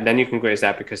is that, then you can go, is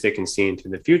that because they can see into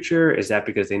the future? Is that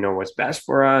because they know what's best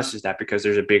for us? Is that because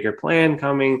there's a bigger plan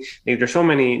coming? Like, there's so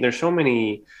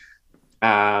many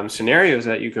scenarios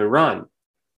that you could run.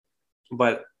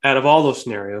 But out of all those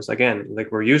scenarios, again,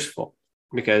 like, we're useful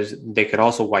because they could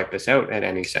also wipe us out at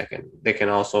any second. They can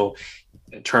also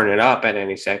turn it up at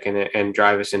any second and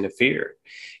drive us into fear,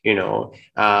 and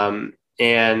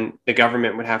the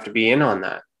government would have to be in on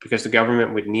that because the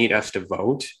government would need us to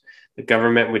vote. The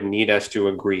government would need us to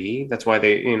agree. That's why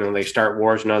they start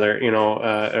wars and other,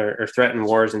 or threaten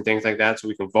wars and things like that, so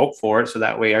we can vote for it. So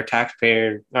that way our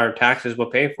taxes will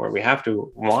pay for it. We have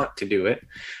to want to do it.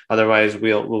 Otherwise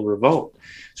we'll revolt.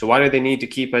 So why do they need to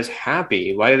keep us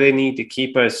happy? Why do they need to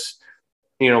keep us,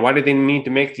 why do they need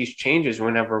to make these changes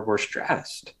whenever we're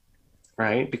stressed?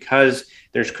 Right? Because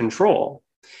there's control.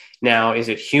 Now, is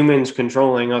it humans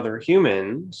controlling other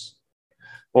humans?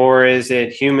 Or is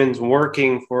it humans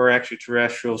working for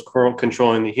extraterrestrials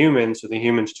controlling the humans, so the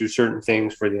humans do certain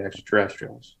things for the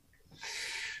extraterrestrials?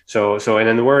 So, and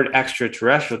then the word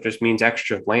extraterrestrial just means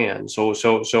extra land. So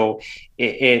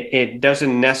it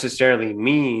doesn't necessarily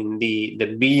mean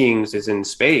the beings is in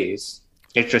space.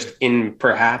 It's just in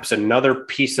perhaps another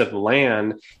piece of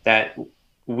land that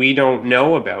we don't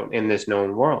know about in this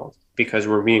known world, because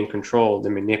we're being controlled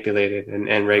and manipulated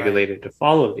and regulated to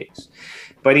follow these.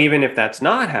 But even if that's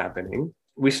not happening,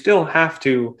 we still have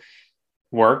to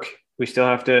work. We still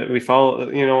have to, we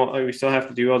still have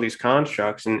to do all these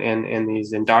constructs and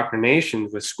these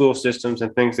indoctrinations with school systems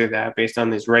and things like that, based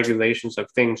on these regulations of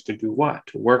things to do what?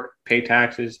 To work, pay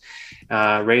taxes,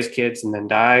 raise kids, and then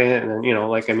die. And then,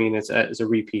 it's a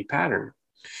repeat pattern.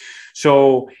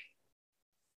 So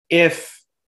if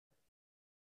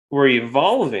we're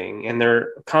evolving and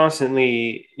they're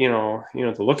constantly,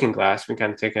 the looking glass, we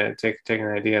kind of take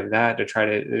an idea of that to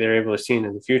they're able to see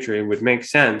into the future. It would make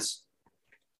sense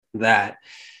that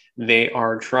they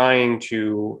are trying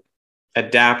to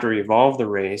adapt or evolve the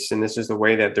race. And this is the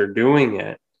way that they're doing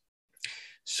it.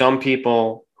 Some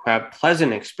people who have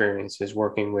pleasant experiences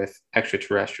working with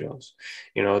extraterrestrials,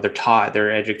 they're taught,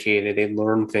 they're educated, they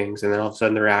learn things, and then all of a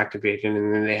sudden they're activated,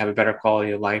 and then they have a better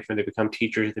quality of life, or they become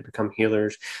teachers, they become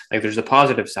healers. Like, there's a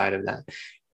positive side of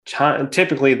that.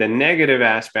 Typically the negative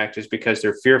aspect is because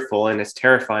they're fearful and it's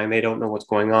terrifying. They don't know what's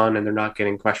going on and they're not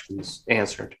getting questions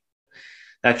answered.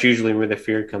 That's usually where the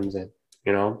fear comes in.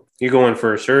 You go in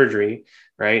for a surgery,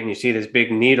 right? And you see this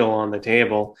big needle on the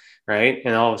table, right?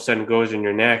 And all of a sudden goes in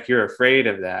your neck. You're afraid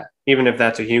of that, even if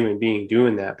that's a human being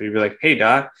doing that. But you'd be like, hey,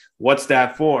 doc, what's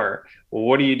that for? Well,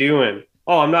 what are you doing?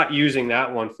 Oh, I'm not using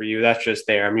that one for you. That's just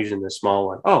there. I'm using the small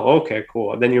one. Oh, okay,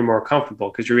 cool. Then you're more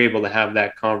comfortable because you're able to have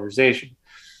that conversation,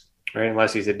 right?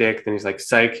 Unless he's a dick, then he's like,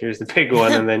 psych, here's the big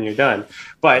one, and then you're done.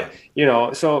 But,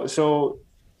 so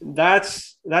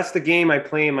that's the game I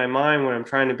play in my mind when I'm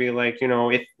trying to be like,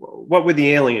 what would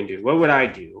the alien do? What would I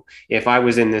do if I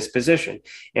was in this position?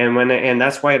 And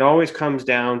that's why it always comes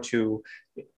down to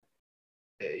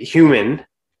human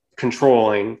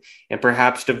controlling and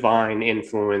perhaps divine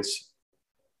influence.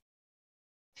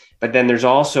 But then there's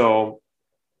also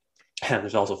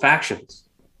factions.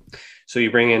 So you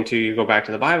go back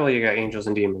to the Bible, you got angels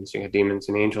and demons, you got demons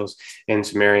and angels and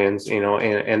Sumerians,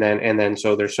 and then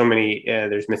so there's so many,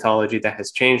 there's mythology that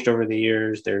has changed over the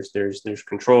years. There's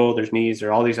control, there's needs, there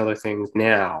are all these other things.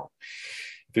 Now,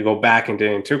 if you go back into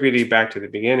antiquity, back to the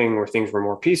beginning where things were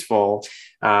more peaceful,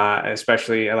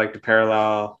 especially I like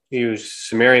to use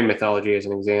Sumerian mythology as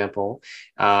an example.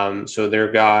 So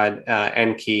their god,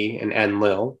 Enki and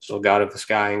Enlil, so god of the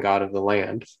sky and god of the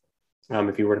land.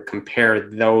 If you were to compare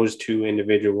those two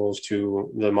individuals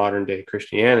to the modern day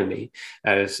Christianity,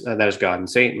 that is God and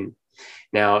Satan.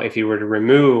 Now, if you were to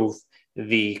remove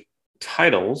the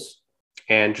titles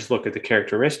and just look at the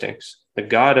characteristics, the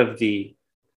god of the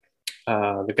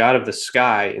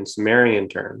sky in Sumerian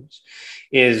terms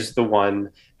is the one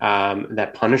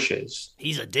that punishes.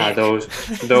 He's a dick.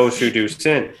 Those who do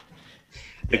sin.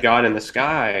 The god in the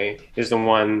sky is the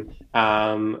one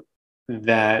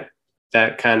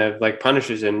that kind of like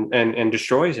punishes and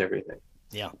destroys everything.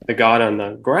 Yeah. The god on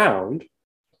the ground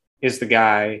is the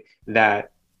guy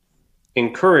that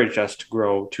encouraged us to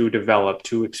grow, to develop,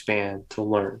 to expand, to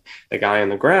learn. The guy on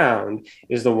the ground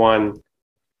is the one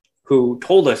who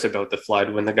told us about the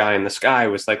flood when the guy in the sky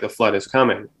was like, the flood is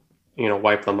coming.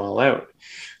 wipe them all out.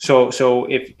 So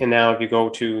if you go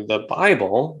to the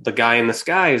Bible, the guy in the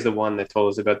sky is the one that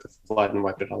told us about the flood and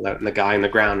wiped it all out, and the guy in the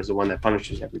ground is the one that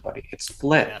punishes everybody. It's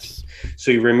flipped. Yes. So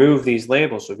you remove these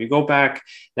labels. So if you go back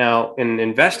now in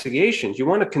investigations, you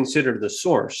want to consider the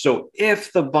source. So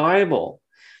if the Bible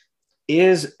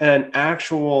is an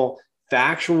actual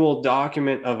factual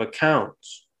document of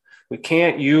accounts, we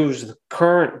can't use the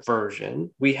current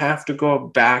version. We have to go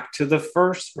back to the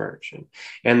first version.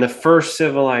 And the first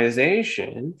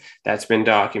civilization that's been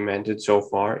documented so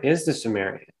far is the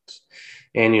Sumerians,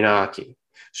 Anunnaki.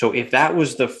 So if that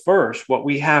was the first, what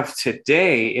we have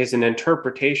today is an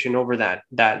interpretation over that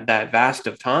vast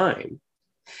of time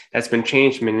that's been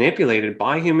changed, manipulated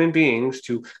by human beings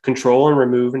to control and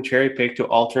remove and cherry pick to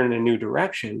alter in a new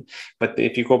direction. But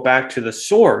if you go back to the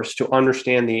source to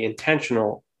understand the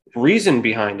intentional reason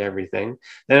behind everything,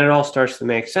 then it all starts to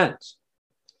make sense.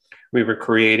 We were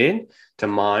created to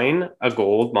mine a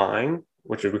gold mine,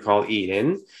 which we call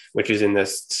Eden, which is in the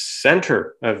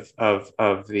center of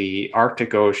the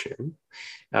Arctic Ocean,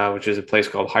 which is a place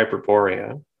called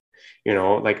Hyperborea.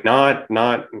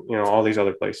 Not all these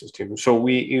other places too. So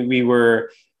we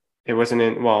were. It wasn't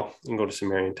in. Well, you can go to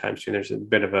Sumerian times too. There's a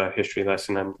bit of a history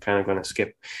lesson I'm kind of going to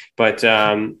skip, but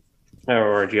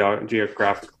or a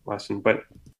geographic lesson, but.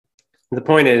 The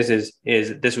point is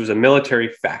this was a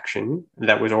military faction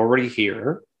that was already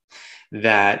here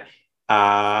that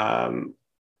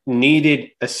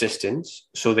needed assistance.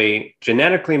 So they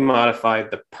genetically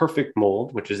modified the perfect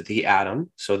mold, which is the atom.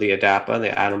 So the ADAPA,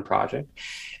 the Atom Project.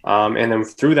 And then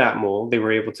through that mold, they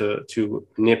were able to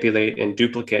manipulate and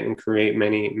duplicate and create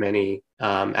many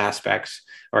aspects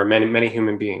or many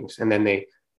human beings. And then they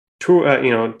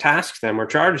tasked them or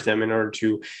charged them in order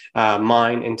to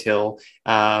mine until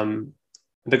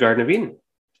the Garden of Eden.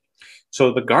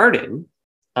 So the garden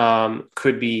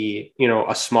could be,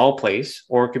 a small place,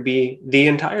 or it could be the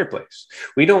entire place.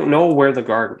 We don't know where the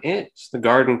garden is. The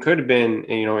garden could have been,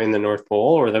 in the North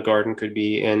Pole, or the garden could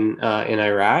be in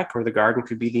Iraq, or the garden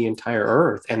could be the entire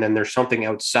Earth. And then there's something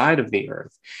outside of the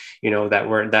Earth,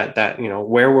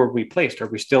 where were we placed? Are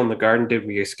we still in the garden? Did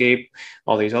we escape?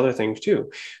 All these other things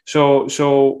too. So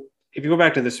if you go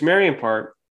back to the Sumerian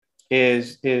part,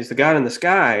 is the God in the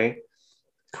sky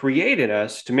created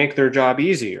us to make their job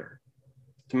easier,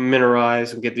 to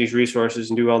mineralize and get these resources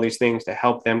and do all these things to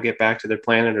help them get back to their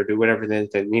planet or do whatever they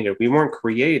needed. We weren't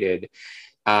created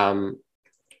to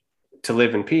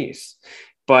live in peace.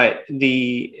 But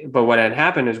what had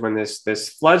happened is when this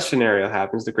flood scenario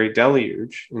happens, the Great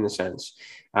Deluge, in a sense,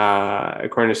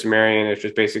 according to Sumerian, it's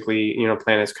just basically,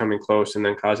 planets coming close and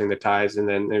then causing the tides. And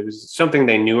then it was something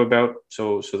they knew about.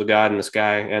 So the God in the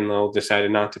sky, Enlil,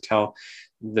 decided not to tell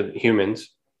the humans.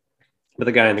 But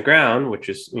the guy in the ground, which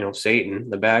is, Satan,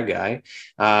 the bad guy,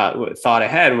 thought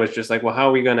ahead and was just like, well, how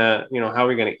are we going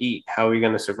to eat? How are we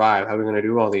going to survive? How are we going to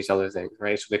do all these other things?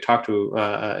 Right. So they talked to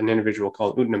an individual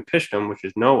called Utnapishtim, which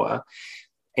is Noah,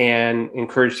 and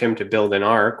encouraged him to build an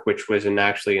ark, which wasn't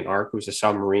actually an ark. It was a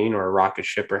submarine or a rocket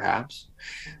ship, perhaps.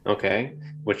 Okay.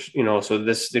 Which, so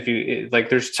this, if you like,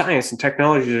 there's science and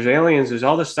technology, there's aliens, there's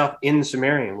all this stuff in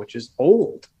Sumerian, which is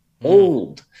old.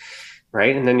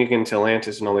 Right. And then you get into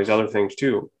Atlantis and all these other things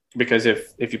too, because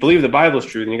if you believe the Bible is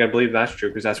true, then you got to believe that's true,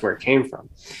 because that's where it came from.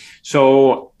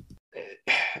 So,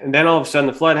 and then all of a sudden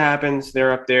the flood happens.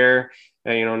 They're up there,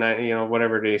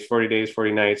 whatever days, 40 days,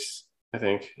 40 nights, I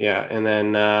think. Yeah. And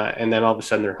then all of a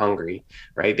sudden they're hungry,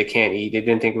 right? They can't eat. They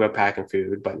didn't think about packing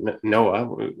food, but Noah,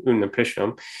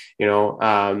 Utnapishtim,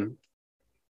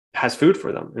 has food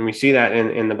for them. And we see that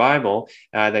in the Bible,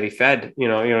 that he fed, he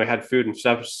had food and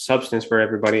substance for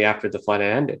everybody after the flood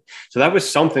ended. So that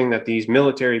was something that these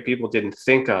military people didn't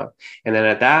think of. And then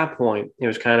at that point, it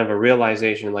was kind of a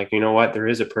realization, like, what, there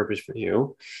is a purpose for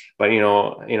you, but,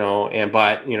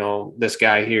 this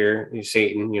guy here,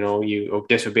 Satan, you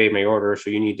disobeyed my order,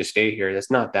 so you need to stay here.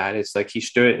 That's not that. It's like he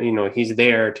stood, he's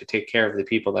there to take care of the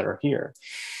people that are here.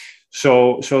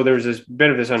 So there's this bit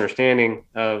of this understanding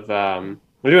of,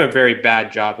 we're doing a very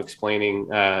bad job explaining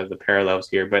the parallels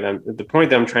here, but the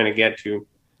point that I'm trying to get to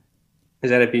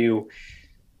is that if you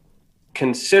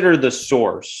consider the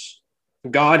source,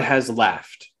 God has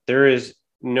left. There is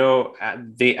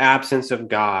the absence of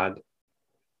God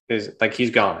is like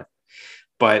he's gone,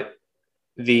 but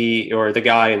the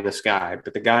guy in the sky,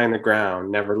 but the guy in the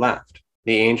ground never left.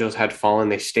 The angels had fallen;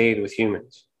 they stayed with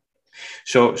humans.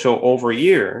 So over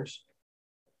years,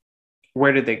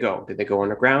 where did they go? Did they go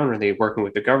underground? Are they working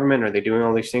with the government? Are they doing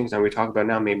all these things that we talk about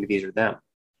now? Maybe these are them.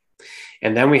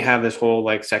 And then we have this whole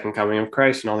like second coming of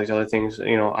Christ and all these other things,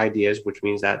 ideas, which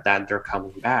means that they're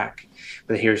coming back.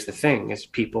 But here's the thing: is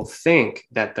people think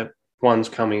that the ones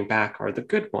coming back are the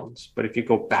good ones. But if you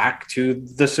go back to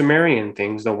the Sumerian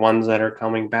things, the ones that are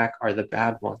coming back are the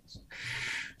bad ones.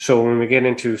 So when we get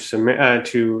into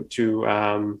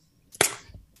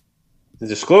the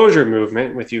disclosure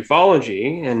movement with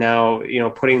ufology, and now,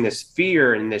 putting this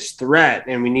fear and this threat,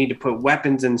 and we need to put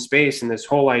weapons in space, and this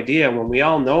whole idea, when we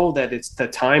all know that the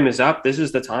time is up, this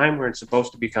is the time where it's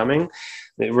supposed to be coming.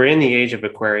 We're in the age of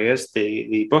Aquarius.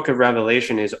 The book of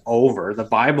Revelation is over. The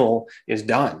Bible is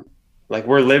done. Like,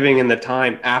 we're living in the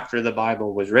time after the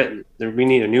Bible was written. We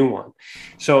need a new one.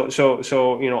 So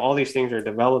all these things are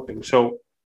developing. So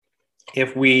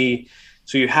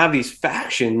you have these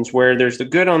factions where there's the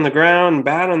good on the ground and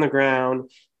bad on the ground,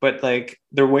 but like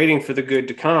they're waiting for the good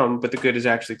to come, but the good is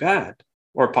actually bad,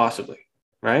 or possibly,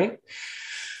 right?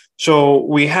 So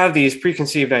we have these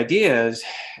preconceived ideas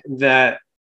that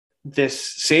this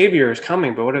savior is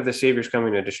coming, but what if the savior is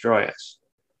coming to destroy us?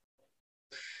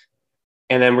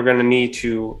 And then we're going to need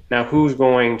to, now who's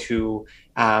going to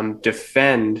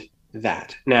defend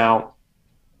that? Now,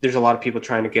 there's a lot of people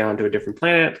trying to get onto a different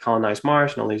planet, colonize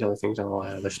Mars, and all these other things, and all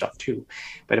that other stuff too.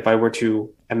 But if I were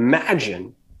to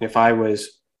imagine, if I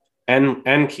was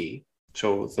Enki,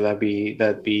 so that'd be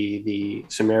the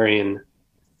Sumerian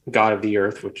god of the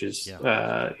earth, which is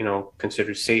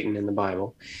considered Satan in the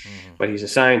Bible, but he's a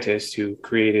scientist who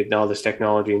created all this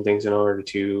technology and things in order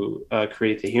to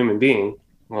create the human being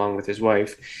along with his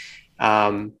wife.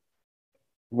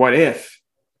 What if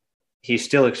he's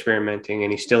still experimenting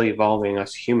and he's still evolving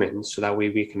us humans, so that way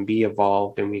we can be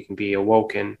evolved and we can be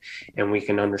awoken and we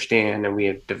can understand and we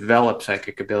have developed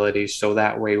psychic abilities, so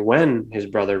that way when his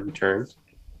brother returns,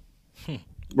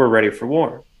 we're ready for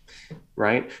war,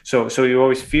 right? So you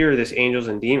always fear this angels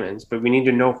and demons, but we need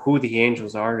to know who the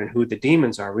angels are and who the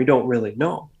demons are. We don't really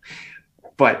know.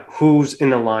 But who's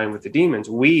in the line with the demons?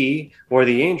 We or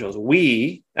the angels?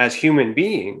 We, as human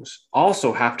beings,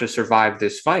 also have to survive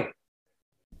this fight.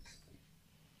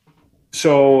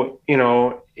 So,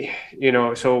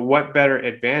 so what better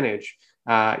advantage,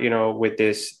 with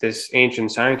this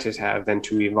ancient scientists have than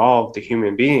to evolve the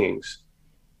human beings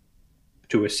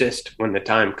to assist when the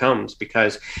time comes?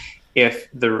 Because if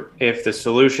the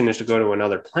solution is to go to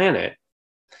another planet,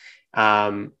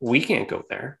 we can't go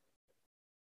there.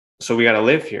 So we got to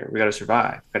live here. We got to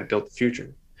survive. We got to build the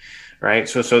future. Right.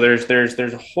 So there's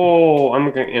a whole, I'm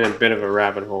in a bit of a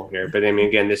rabbit hole here, but I mean,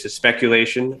 again, this is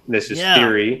speculation. This is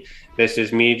theory. This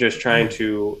is me just trying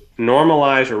to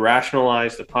normalize or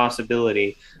rationalize the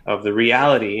possibility of the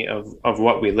reality of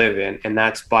what we live in. And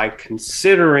that's by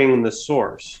considering the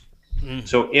source.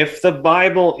 So if the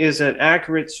Bible is an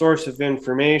accurate source of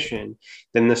information,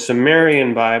 then the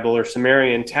Sumerian Bible or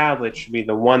Sumerian tablet should be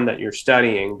the one that you're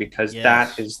studying, because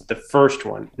that is the first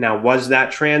one. Now, was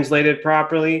that translated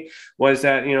properly? Was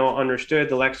that, understood,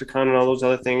 the lexicon and all those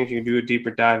other things? You do a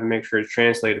deeper dive and make sure it's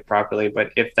translated properly.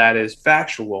 But if that is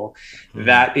factual,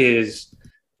 that is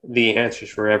the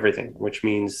answers for everything, which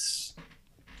means,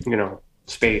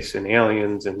 space and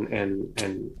aliens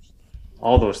and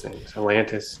all those things,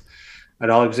 Atlantis. It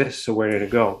all exists, so where did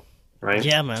it go, right?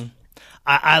 Yeah, man.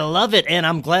 I love it, and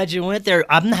I'm glad you went there.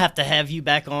 I'm going to have you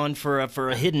back on for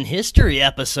a hidden history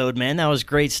episode, man. That was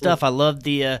great stuff. I love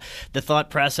the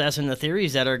thought process and the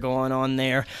theories that are going on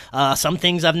there. Some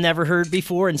things I've never heard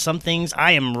before, and some things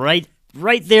I am right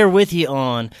there with you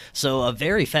on. So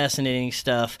very fascinating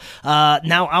stuff.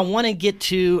 Now, I want to get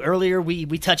to, earlier we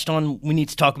touched on, we need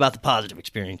to talk about the positive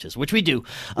experiences, which we do,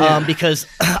 because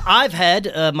I've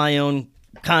had my own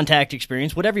contact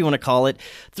experience, whatever you want to call it,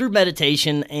 through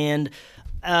meditation. And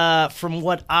from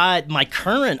what my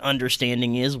current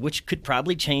understanding is, which could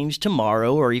probably change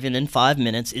tomorrow or even in 5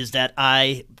 minutes, is that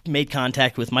I made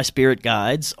contact with my spirit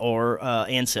guides or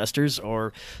ancestors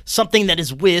or something that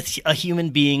is with a human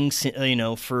being,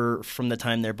 from the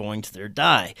time they're born to their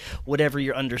die. Whatever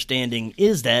your understanding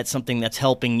is, that something that's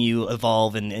helping you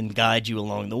evolve and guide you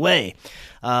along the way.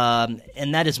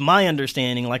 And that is my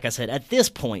understanding, like I said, at this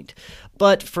point.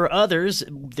 But for others,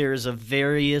 there's a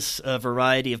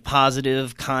variety of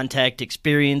positive contact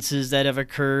experiences that have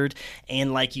occurred.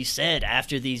 And like you said,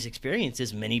 after these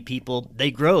experiences, many people, they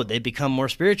grow, they become more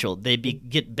spiritual, they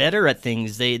get better at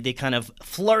things, they kind of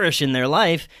flourish in their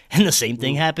life. And the same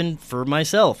thing happened for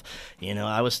myself.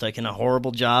 I was stuck in a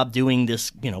horrible job doing this,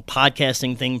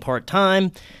 podcasting thing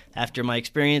part-time. After my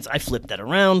experience, I flipped that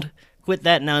around, quit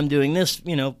that. Now I'm doing this,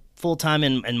 full time,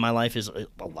 and my life is a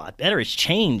lot better. It's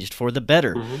changed for the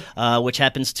better, which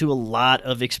happens to a lot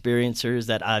of experiencers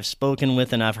that I've spoken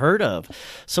with and I've heard of.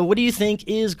 So what do you think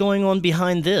is going on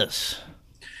behind this?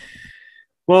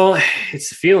 Well, it's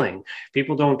the feeling.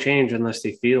 People don't change unless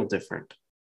they feel different.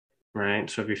 right?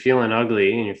 So if you're feeling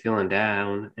ugly and you're feeling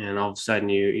down and all of a sudden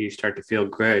you start to feel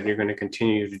good, you're going to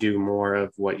continue to do more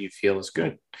of what you feel is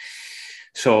good.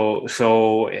 So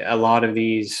a lot of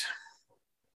these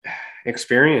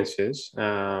experiences,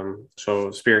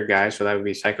 so spirit guides, so that would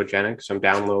be psychogenic, some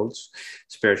downloads,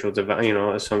 spiritual,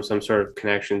 some sort of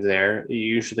connections there,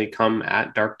 usually come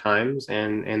at dark times,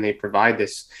 and they provide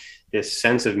this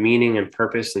sense of meaning and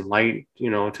purpose and light,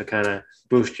 to kind of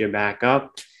boost you back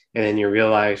up. And then you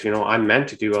realize, I'm meant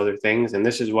to do other things, and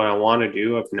this is what I want to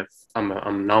do.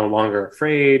 I'm no longer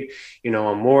afraid,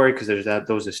 I'm worried because there's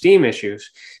those esteem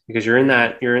issues, because you're in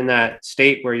that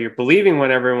state where you're believing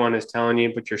what everyone is telling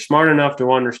you, but you're smart enough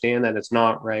to understand that it's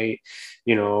not right.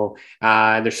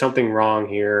 There's something wrong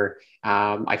here.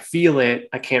 I feel it.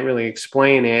 I can't really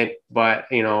explain it, but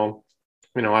I'm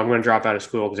going to drop out of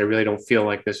school because I really don't feel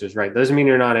like this is right. Doesn't mean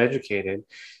you're not educated.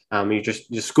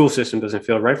 The school system doesn't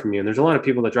feel right from you. And there's a lot of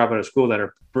people that drop out of school that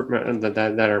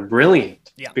are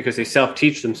brilliant, because they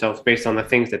self-teach themselves based on the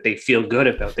things that they feel good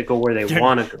about. They go where they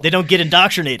want to go. They don't get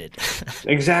indoctrinated.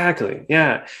 Exactly.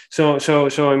 Yeah. So,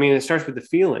 I mean, it starts with the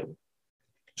feeling.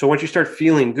 So once you start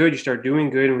feeling good, you start doing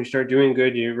good. And when you start doing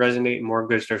good, you resonate, and more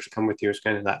good starts to come with you. It's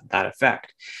kind of that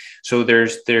effect. So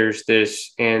there's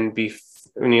this, and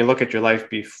when you look at your life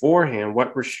beforehand,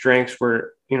 what strengths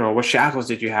were, what shackles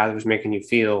did you have that was making you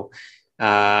feel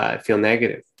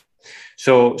negative?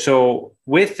 So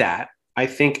with that, I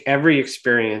think every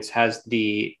experience has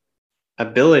the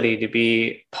ability to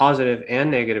be positive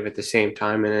and negative at the same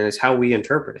time. And it's how we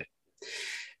interpret it.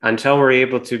 Until we're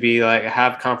able to be like,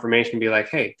 have confirmation, be like,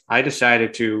 hey, I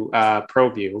decided to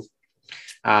probe you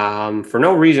for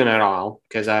no reason at all,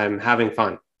 because I'm having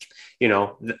fun.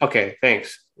 Okay,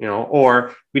 thanks.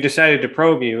 Or we decided to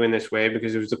probe you in this way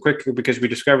because it was because we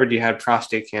discovered you had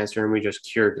prostate cancer and we just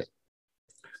cured it.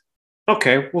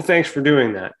 Okay, well, thanks for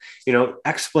doing that.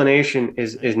 Explanation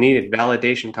is needed,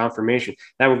 validation, confirmation.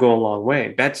 That would go a long way.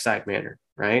 Bedside manner,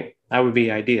 right? That would be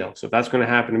ideal. So if that's going to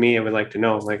happen to me, I would like to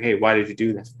know, like, hey, why did you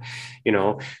do that?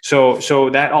 So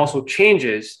that also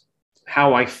changes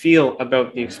how I feel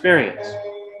about the experience.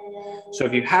 So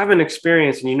if you have an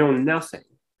experience and you know nothing,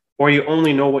 or you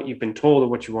only know what you've been told or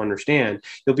what you understand,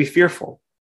 you'll be fearful.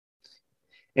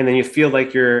 And then you feel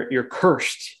like you're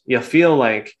cursed. You'll feel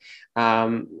like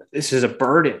this is a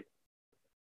burden.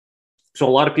 So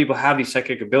a lot of people have these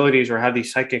psychic abilities or have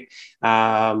these psychic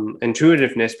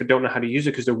intuitiveness, but don't know how to use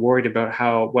it because they're worried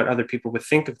about what other people would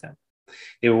think of them.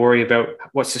 They worry about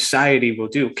what society will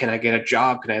do. Can I get a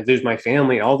job? Can I lose my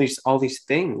family? All these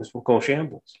things will go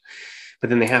shambles. But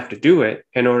then they have to do it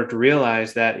in order to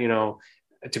realize that,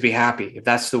 to be happy. If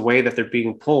that's the way that they're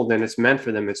being pulled, then it's meant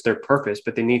for them. It's their purpose,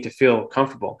 but they need to feel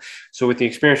comfortable. So with the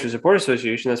Experiential Support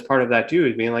Association, that's part of that too,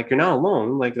 is being like, you're not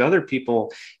alone. Like the other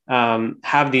people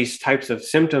have these types of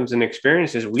symptoms and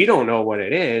experiences. We don't know what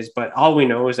it is, but all we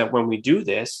know is that when we do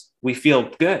this, we feel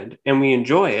good and we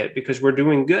enjoy it because we're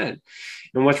doing good.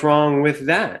 And what's wrong with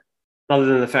that? Other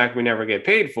than the fact we never get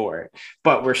paid for it,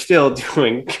 but we're still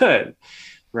doing good.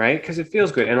 Right? Because it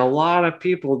feels good. And a lot of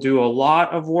people do a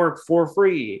lot of work for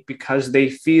free because they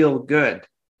feel good.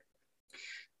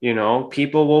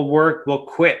 People will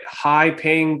quit high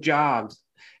paying jobs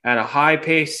at a high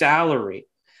pay salary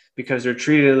because they're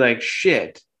treated like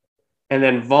shit, and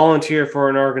then volunteer for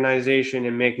an organization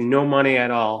and make no money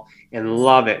at all and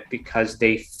love it because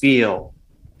they feel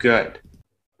good.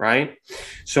 Right?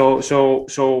 So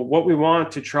what we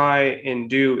want to try and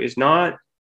do is not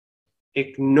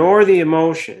ignore the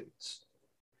emotions,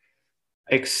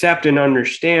 accept and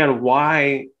understand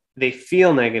why they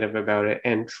feel negative about it,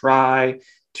 and try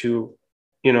to,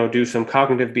 do some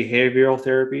cognitive behavioral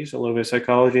therapies, a little bit of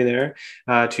psychology there,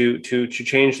 to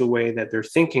change the way that they're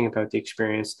thinking about the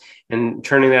experience, and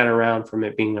turning that around from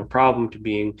it being a problem to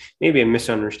being maybe a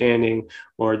misunderstanding,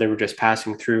 or they were just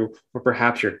passing through, or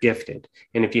perhaps you're gifted.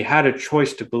 And if you had a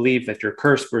choice to believe that you're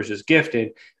cursed versus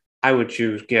gifted, I would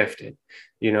choose gifted.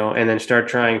 And then start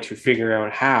trying to figure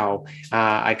out how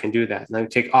I can do that. Let me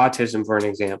take autism for an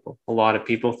example. A lot of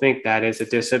people think that is a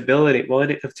disability. Well,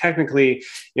 technically,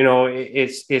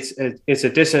 it's a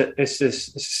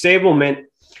disablement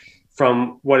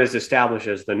from what is established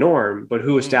as the norm, but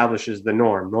who establishes the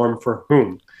norm? Norm for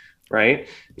whom? Right?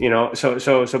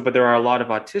 But there are a lot of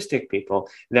autistic people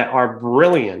that are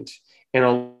brilliant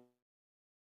and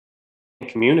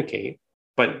communicate,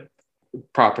 but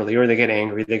properly, or they get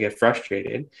angry, they get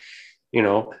frustrated,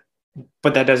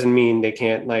 but that doesn't mean they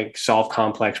can't solve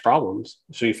complex problems.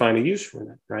 So you find a use for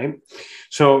that, right?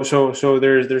 So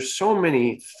there's so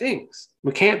many things.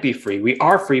 We can't be free. We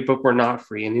are free, but we're not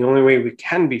free. And the only way we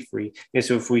can be free is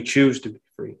if we choose to be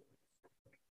free.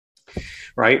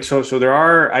 right? So there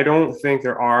are, I don't think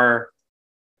there are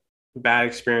bad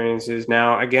experiences.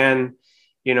 Now, again,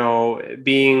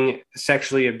 being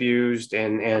sexually abused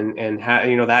and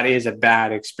that is a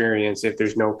bad experience if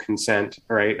there's no consent,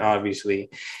 right?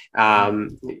 Obviously, I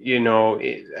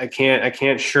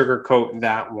can't sugarcoat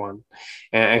that one,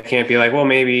 and I can't be like, well,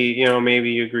 maybe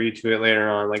you agreed to it later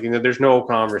on. Like, there's no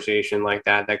conversation like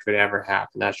that could ever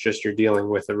happen. That's just, you're dealing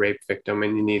with a rape victim,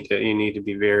 and you need to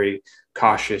be very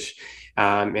cautious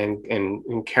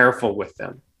and careful with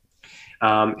them.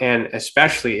 And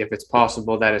especially if it's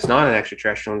possible that it's not an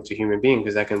extraterrestrial, it's a human being,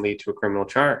 because that can lead to a criminal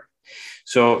charge.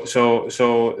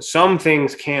 So some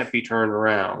things can't be turned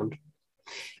around,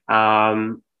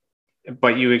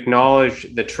 but you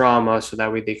acknowledge the trauma so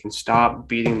that way they can stop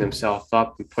beating themselves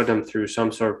up and put them through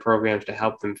some sort of programs to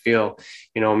help them feel,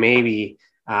 maybe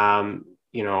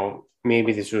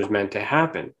this was meant to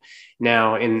happen.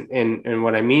 Now, and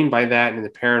what I mean by that in the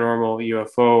paranormal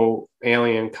UFO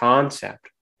alien concept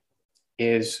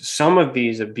is some of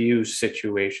these abuse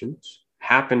situations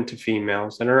happen to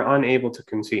females that are unable to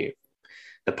conceive.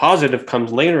 The positive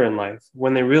comes later in life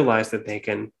when they realize that they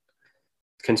can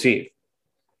conceive.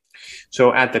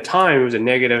 So at the time, it was a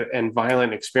negative and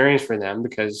violent experience for them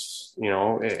because,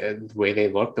 the way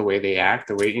they look, the way they act,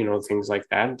 the way, things like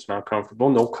that. It's not comfortable,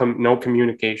 no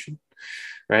communication,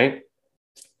 right?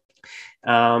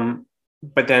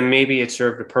 But then maybe it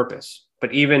served a purpose.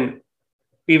 But even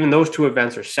those two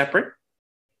events are separate,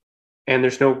 and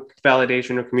there's no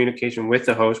validation or communication with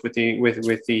the host, with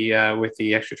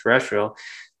the extraterrestrial,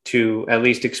 to at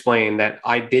least explain that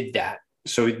I did that,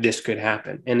 so this could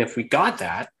happen. And if we got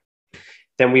that,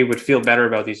 then we would feel better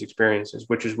about these experiences,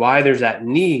 which is why there's that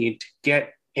need to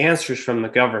get answers from the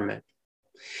government.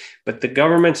 But the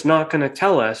government's not going to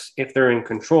tell us if they're in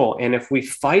control. And if we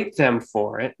fight them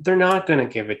for it, they're not going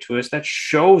to give it to us. That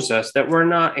shows us that we're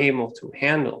not able to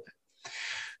handle it.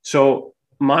 So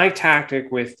my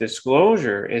tactic with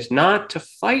disclosure is not to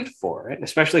fight for it,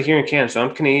 especially here in Canada. So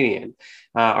I'm Canadian.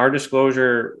 Our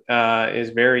disclosure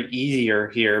is very easier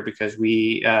here because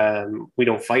we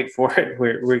don't fight for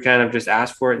it. We kind of just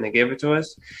ask for it and they give it to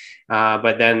us.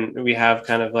 But then we have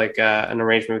kind of like an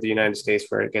arrangement with the United States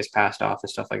where it gets passed off and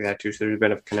stuff like that too. So there's a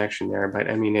bit of a connection there. But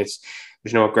I mean, there's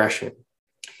no aggression.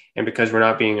 And because we're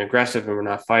not being aggressive and we're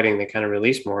not fighting, they kind of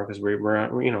release more because we're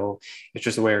it's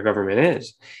just the way our government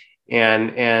is.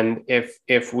 And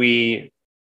if we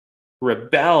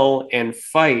rebel and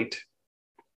fight,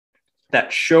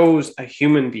 that shows a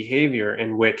human behavior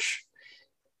in which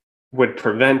would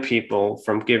prevent people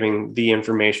from giving the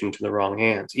information to the wrong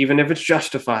hands, even if it's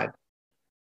justified.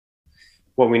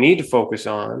 What we need to focus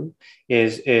on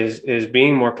is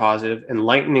being more positive,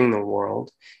 enlightening the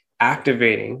world,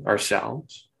 activating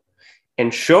ourselves,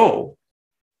 and show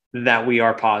that we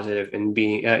are positive and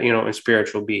being, and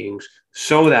spiritual beings,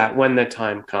 so that when the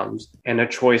time comes and a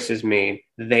choice is made,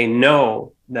 they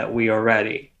know that we are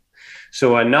ready.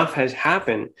 So enough has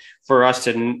happened for us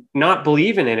to not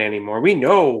believe in it anymore. We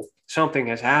know something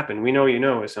has happened. We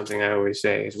know, is something I always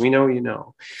say, is we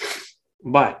know.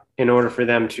 But in order for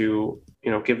them to,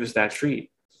 give us that treat,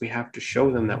 we have to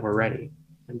show them that we're ready.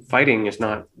 And fighting is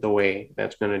not the way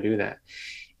that's going to do that.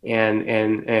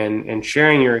 And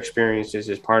sharing your experiences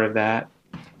is part of that.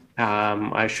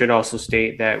 I should also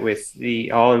state that with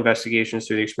all investigations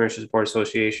through the Experience Support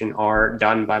Association are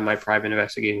done by my private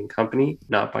investigating company,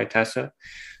 not by TESA.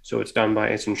 So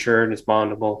it's insured, it's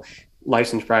bondable,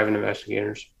 licensed private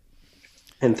investigators.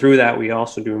 And through that, we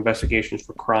also do investigations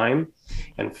for crime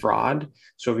and fraud.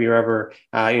 So if you're ever,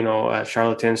 a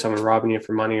charlatan, someone robbing you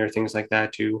for money or things like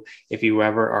that too, if you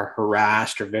ever are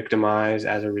harassed or victimized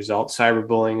as a result,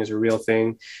 cyberbullying is a real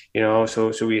thing,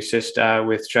 so we assist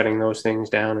with shutting those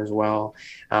things down as well.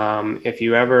 If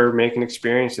you ever make an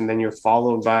experience and then you're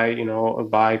followed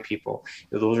by people,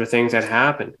 those are things that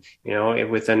happen.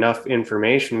 With enough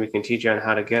information, we can teach you on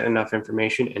how to get enough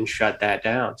information and shut that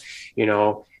down.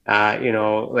 You're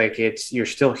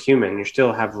still human, you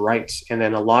still have rights. And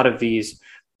then a lot of these,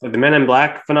 the Men in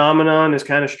Black phenomenon is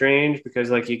kind of strange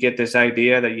because you get this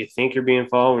idea that you think you're being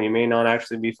followed when you may not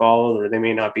actually be followed, or they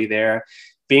may not be there.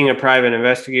 Being a private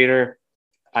investigator,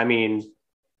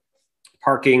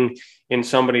 parking in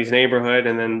somebody's neighborhood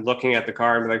and then looking at the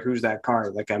car and be like, who's that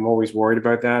car? I'm always worried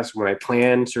about that. So when I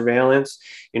plan surveillance,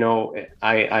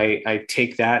 I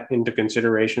take that into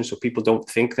consideration so people don't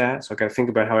think that. So I got to think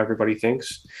about how everybody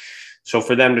thinks. So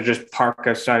for them to just park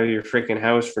outside of your freaking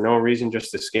house for no reason,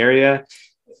 just to scare you,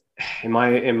 in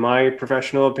my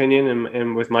professional opinion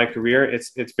and with my career,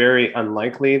 it's very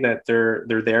unlikely that they're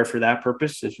there for that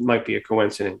purpose. It might be a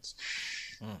coincidence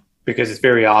because it's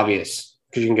very obvious.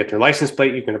 because you can get their license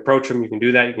plate, you can approach them, you can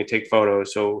do that, you can take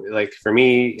photos. So like for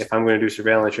me, if I'm going to do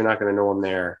surveillance, you're not going to know I'm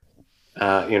there.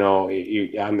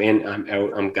 I'm in, I'm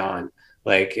out, I'm gone.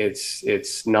 Like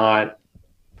it's not,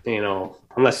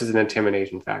 unless it's an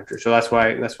intimidation factor. So that's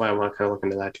why I want to kind of look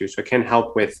into that too. So it can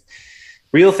help with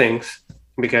real things,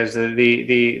 because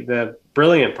the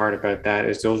brilliant part about that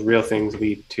is those real things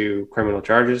lead to criminal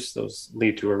charges. Those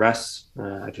lead to arrests.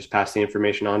 I just pass the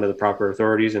information on to the proper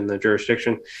authorities in the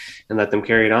jurisdiction and let them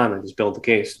carry it on. I just build the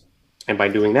case. And by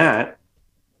doing that,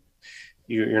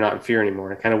 you're not in fear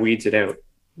anymore. It kind of weeds it out.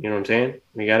 You know what I'm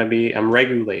saying? I'm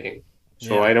regulating.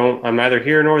 So yeah. I'm neither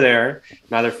here nor there,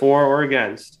 neither for or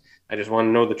against. I just want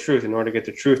to know the truth. In order to get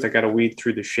the truth, I got to weed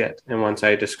through the shit. And once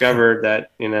I discovered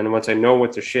that, and once I know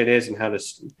what the shit is and how to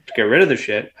get rid of the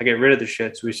shit, I get rid of the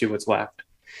shit so we see what's left.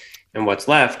 And what's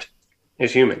left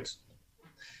is humans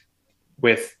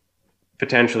with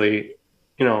potentially,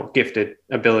 gifted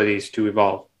abilities to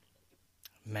evolve.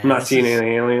 Man, I'm not seeing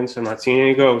any aliens. I'm not seeing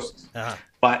any ghosts.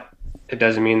 But it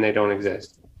doesn't mean they don't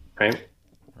exist, right?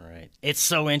 It's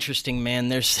so interesting, man.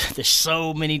 There's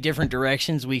so many different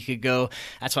directions we could go.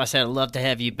 That's why I said I'd love to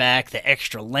have you back. The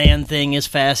extra land thing is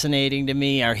fascinating to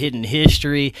me. Our hidden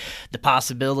history, the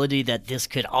possibility that this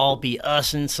could all be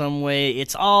us in some way.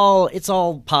 It's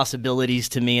all possibilities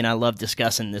to me, and I love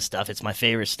discussing this stuff. It's my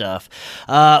favorite stuff.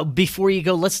 Before you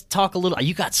go, let's talk a little.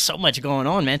 You got so much going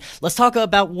on, man. Let's talk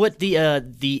about what what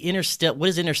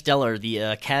is Interstellar, the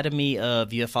Academy of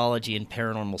Ufology and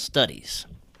Paranormal Studies.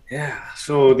 Yeah,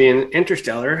 so the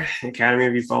Interstellar Academy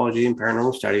of Ufology and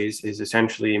Paranormal Studies is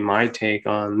essentially my take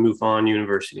on MUFON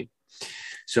University.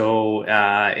 So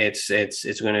it's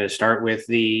going to start with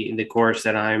the course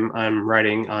that I'm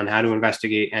writing on how to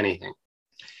investigate anything.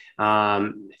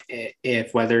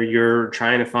 If whether you're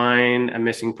trying to find a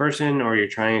missing person, or you're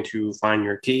trying to find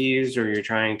your keys, or you're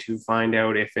trying to find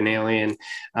out if an alien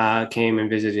came and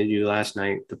visited you last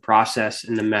night, the process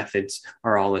and the methods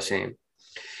are all the same.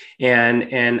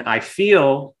 And I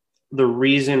feel the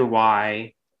reason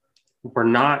why we're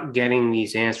not getting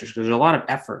these answers, because there's a lot of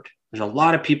effort. There's a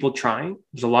lot of people trying.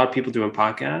 There's a lot of people doing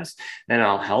podcasts. That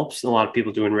all helps. A lot of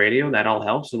people doing radio. That all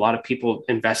helps. A lot of people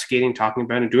investigating, talking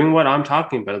about it, doing what I'm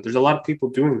talking about. There's a lot of people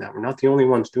doing that. We're not the only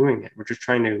ones doing it. We're just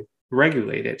trying to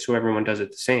regulate it so everyone does it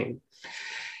the same.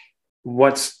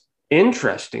 What's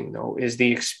interesting, though, is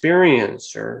the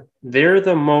experiencer. They're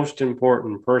the most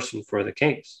important person for the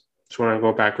case. So when I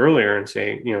go back earlier and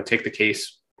say, take the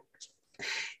case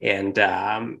and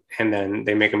then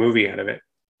they make a movie out of it.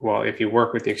 Well, if you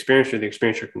work with the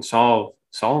experiencer can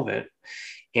solve it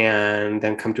and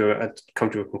then come to a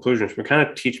conclusion. So we kind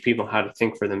of teach people how to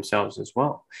think for themselves as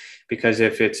well. Because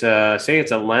if it's say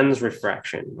it's a lens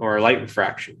refraction or a light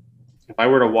refraction, if I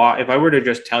were to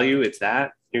just tell you it's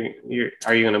that,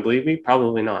 are you going to believe me?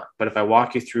 Probably not. But if I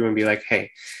walk you through and be like,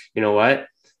 hey, you know what?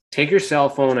 Take your cell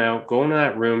phone out, go into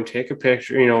that room, take a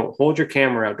picture, hold your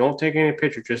camera out. Don't take any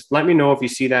picture. Just let me know if you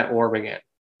see that orb again.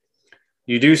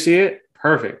 You do see it?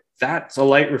 Perfect. That's a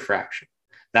light refraction.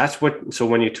 So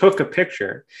when you took a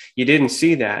picture, you didn't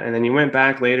see that. And then you went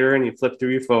back later and you flipped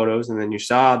through your photos and then you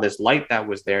saw this light that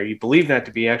was there. You believe that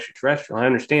to be extraterrestrial. I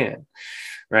understand.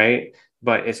 Right.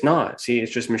 But it's not. See,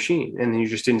 it's just machine. And then you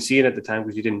just didn't see it at the time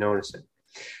because you didn't notice it.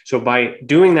 So by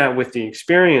doing that with the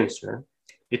experiencer,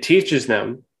 it teaches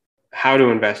them how to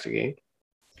investigate.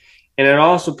 And it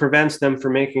also prevents them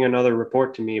from making another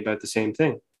report to me about the same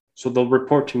thing. So they'll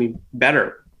report to me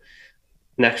better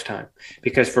next time.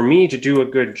 Because for me to do a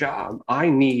good job, I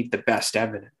need the best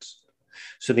evidence.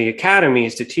 So the academy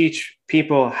is to teach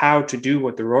people how to do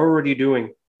what they're already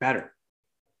doing better.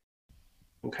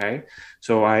 Okay.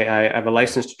 So I have a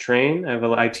license to train.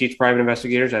 I teach private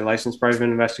investigators. I license private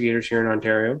investigators here in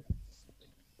Ontario.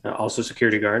 Also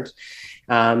security guards.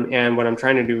 And what I'm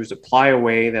trying to do is apply a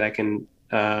way that I can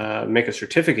make a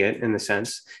certificate in the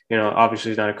sense,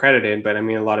 obviously it's not accredited, but I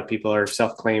mean, a lot of people are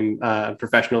self-claimed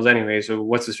professionals anyway. So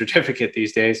what's a certificate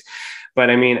these days? But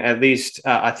I mean, at least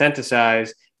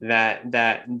authenticize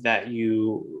that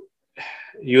you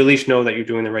at least know that you're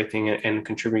doing the right thing and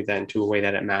contribute that into a way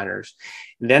that it matters.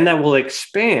 Then that will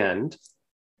expand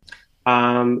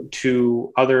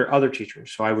to other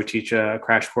teachers. So I would teach a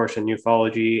crash course in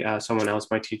ufology. Someone else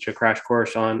might teach a crash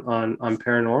course on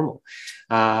paranormal,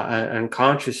 and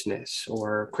consciousness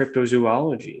or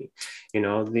cryptozoology.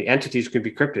 The entities could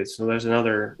be cryptids. So there's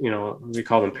another, we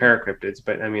call them paracryptids,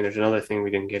 but I mean, there's another thing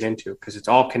we didn't get into because it's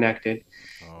all connected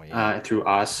through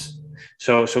us.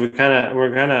 So I'm kind of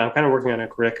working on a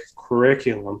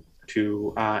curriculum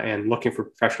to and looking for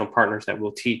professional partners that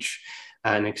will teach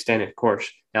an extended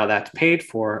course. Now that's paid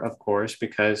for, of course,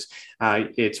 because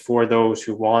it's for those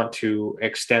who want to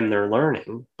extend their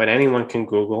learning, but anyone can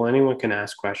Google, anyone can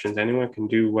ask questions, anyone can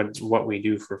do what we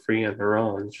do for free on their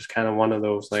own. It's just kind of one of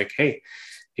those like, hey,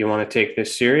 if you want to take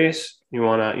this serious, you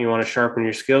want to sharpen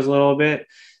your skills a little bit.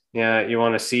 Yeah, you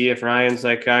want to see if Ryan's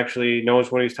like actually knows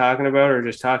what he's talking about or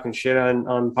just talking shit on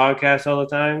podcasts all the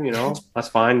time, that's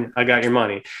fine. I got your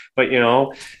money. But,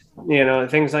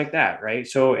 things like that, right?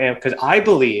 So, because I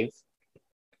believe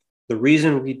the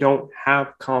reason we don't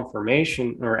have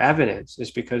confirmation or evidence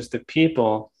is because the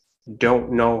people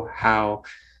don't know how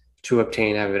to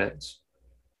obtain evidence.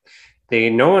 They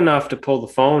know enough to pull the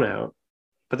phone out,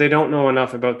 but they don't know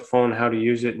enough about the phone, how to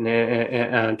use it,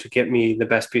 and to get me the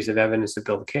best piece of evidence to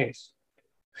build a case,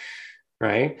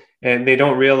 right? And they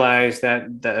don't realize that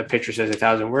a picture says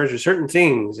 1,000 words. There's certain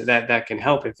things that can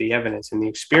help if the evidence and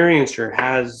the experiencer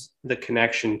has the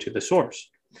connection to the source.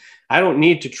 I don't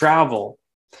need to travel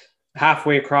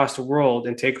halfway across the world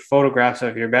and take photographs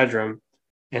of your bedroom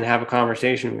and have a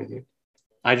conversation with you.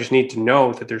 I just need to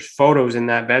know that there's photos in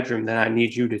that bedroom that I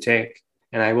need you to take.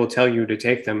 And I will tell you to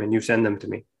take them and you send them to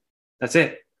me. That's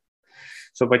it.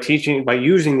 So by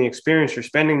using the experience, you're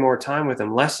spending more time with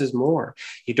them. Less is more.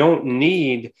 You don't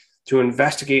need to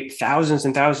investigate thousands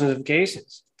and thousands of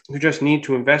cases. You just need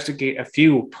to investigate a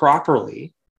few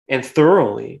properly and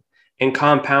thoroughly and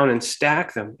compound and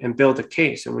stack them and build a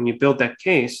case. And when you build that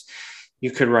case,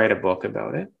 you could write a book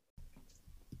about it.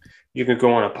 You could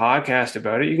go on a podcast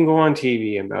about it. You can go on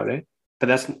TV about it.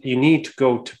 But you need to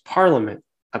go to Parliament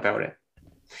about it.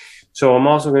 So I'm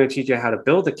also going to teach you how to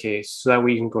build a case so that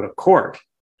we can go to court.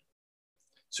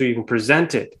 So you can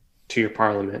present it to your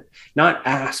Parliament, not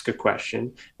ask a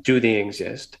question. Do they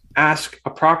exist? Ask a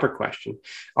proper question.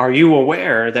 Are you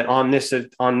aware that on this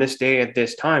day at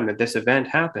this time that this event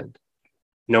happened?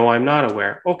 No, I'm not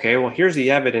aware. Okay, well, here's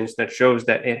the evidence that shows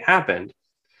that it happened.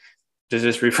 Does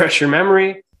this refresh your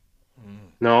memory?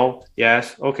 No.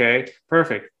 Yes. Okay,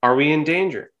 perfect. Are we in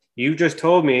danger? You just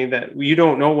told me that you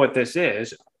don't know what this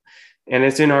is. And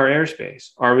it's in our airspace.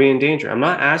 Are we in danger? I'm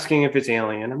not asking if it's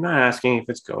alien. I'm not asking if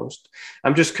it's ghost.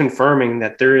 I'm just confirming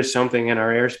that there is something in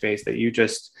our airspace that you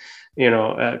just,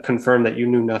 confirm that you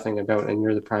knew nothing about, and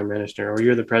you're the prime minister or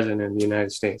you're the president of the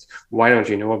United States. Why don't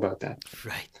you know about that?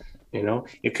 Right.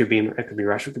 It could be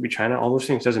Russia, it could be China. All those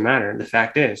things doesn't matter. The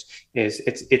fact is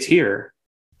it's here,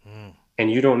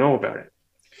 and you don't know about it.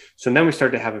 So then we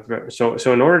start to have so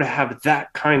in order to have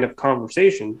that kind of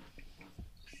conversation.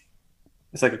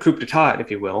 It's like a coup d'etat, if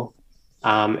you will.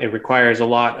 It requires a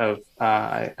lot of,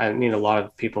 I need a lot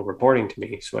of people reporting to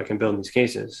me so I can build these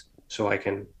cases, so I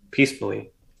can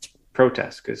peacefully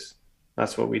protest, because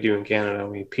that's what we do in Canada.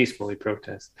 We peacefully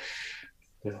protest.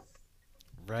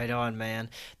 Right on, man.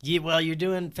 Well, you're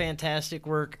doing fantastic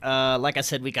work. Like I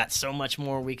said, we got so much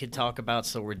more we could talk about,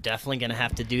 so we're definitely going to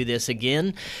have to do this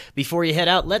again. Before you head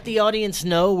out, let the audience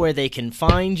know where they can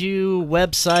find you,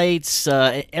 websites,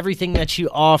 everything that you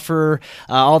offer,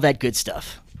 all that good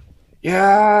stuff.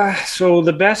 Yeah, so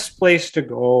the best place to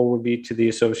go would be to the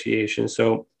association.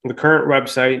 So the current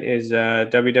website is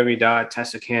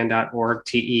www.tesacan.org,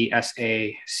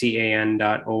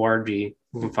 TESACAN.org.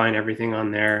 You can find everything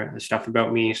on there, stuff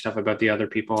about me, stuff about the other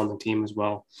people on the team as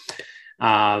well.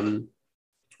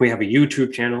 We have a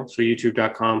YouTube channel, so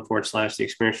youtube.com/The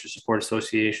Experiencer Support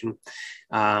Association.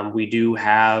 We do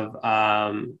have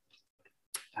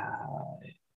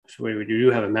we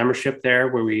do have a membership there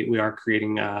where we are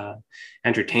creating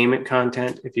entertainment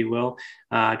content, if you will,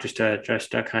 just to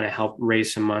kind of help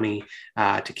raise some money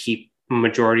to keep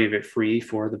majority of it free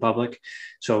for the public.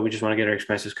 So we just want to get our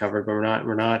expenses covered, but we're not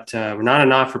a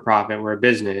not-for-profit. We're a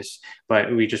business,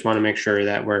 but we just want to make sure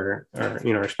that our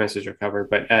expenses are covered.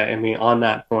 But on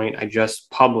that point, I just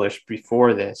published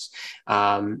before this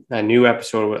a new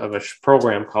episode of a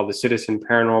program called the Citizen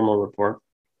Paranormal Report.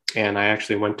 And I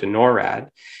actually went to NORAD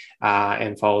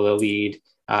and followed the lead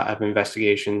of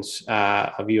investigations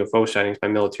of UFO sightings by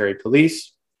military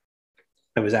police.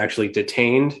 I was actually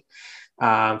detained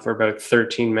for about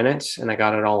 13 minutes, and I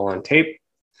got it all on tape.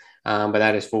 But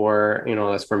that is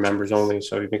that's for members only.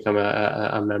 So if you become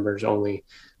a members only,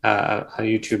 a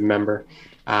YouTube member,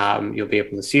 you'll be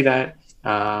able to see that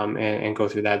and go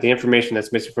through that. The information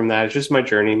that's missing from that is just my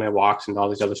journey, my walks, and all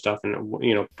these other stuff, and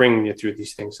bringing you through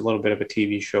these things. A little bit of a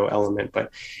TV show element,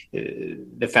 but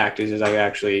the fact is I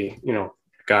actually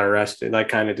got arrested, like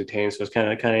kind of detained. So it's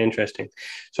kind of interesting.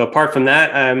 So apart from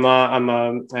that, I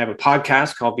have a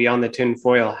podcast called Beyond the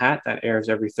Tinfoil Hat that airs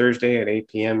every Thursday at 8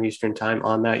 p.m. Eastern time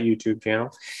on that YouTube channel,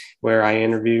 where I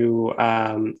interview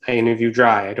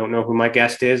Dry. I don't know who my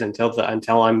guest is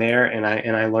until I'm there, and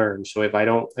I learn. So if I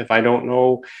don't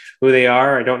know who they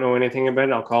are, I don't know anything about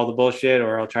it, I'll call the bullshit,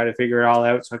 or I'll try to figure it all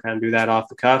out. So I kind of do that off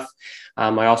the cuff.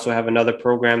 I also have another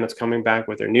program that's coming back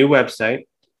with their new website.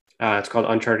 It's called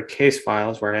Uncharted Case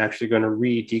Files, where I'm actually going to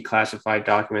read declassified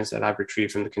documents that I've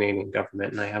retrieved from the Canadian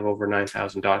government. And I have over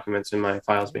 9,000 documents in my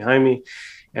files behind me.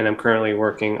 And I'm currently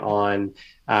working on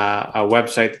a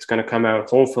website that's going to come out,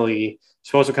 hopefully,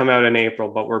 supposed to come out in April,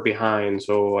 but we're behind.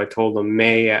 So I told them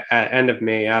end of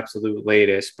May, absolute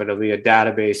latest, but it'll be a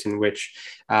database in which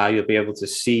you'll be able to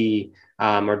see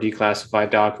our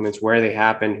declassified documents, where they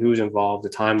happen, who's involved, the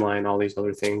timeline, all these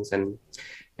other things, and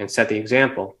set the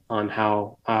example on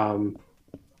how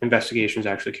investigations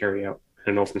actually carry out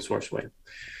in an open source way.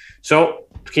 So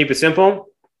to keep it simple,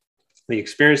 the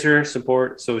Experiencer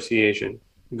Support Association.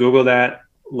 Google that,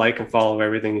 like and follow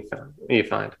everything you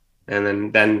find.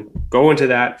 And then go into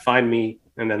that, find me,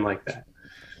 and then like that.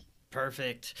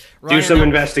 Perfect. Ryan, do some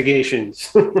investigations.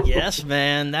 Yes,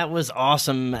 man. That was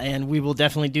awesome. And we will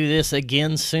definitely do this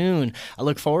again soon. I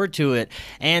look forward to it.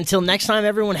 And until next time,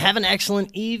 everyone, have an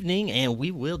excellent evening. And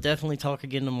we will definitely talk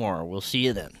again tomorrow. We'll see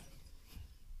you then.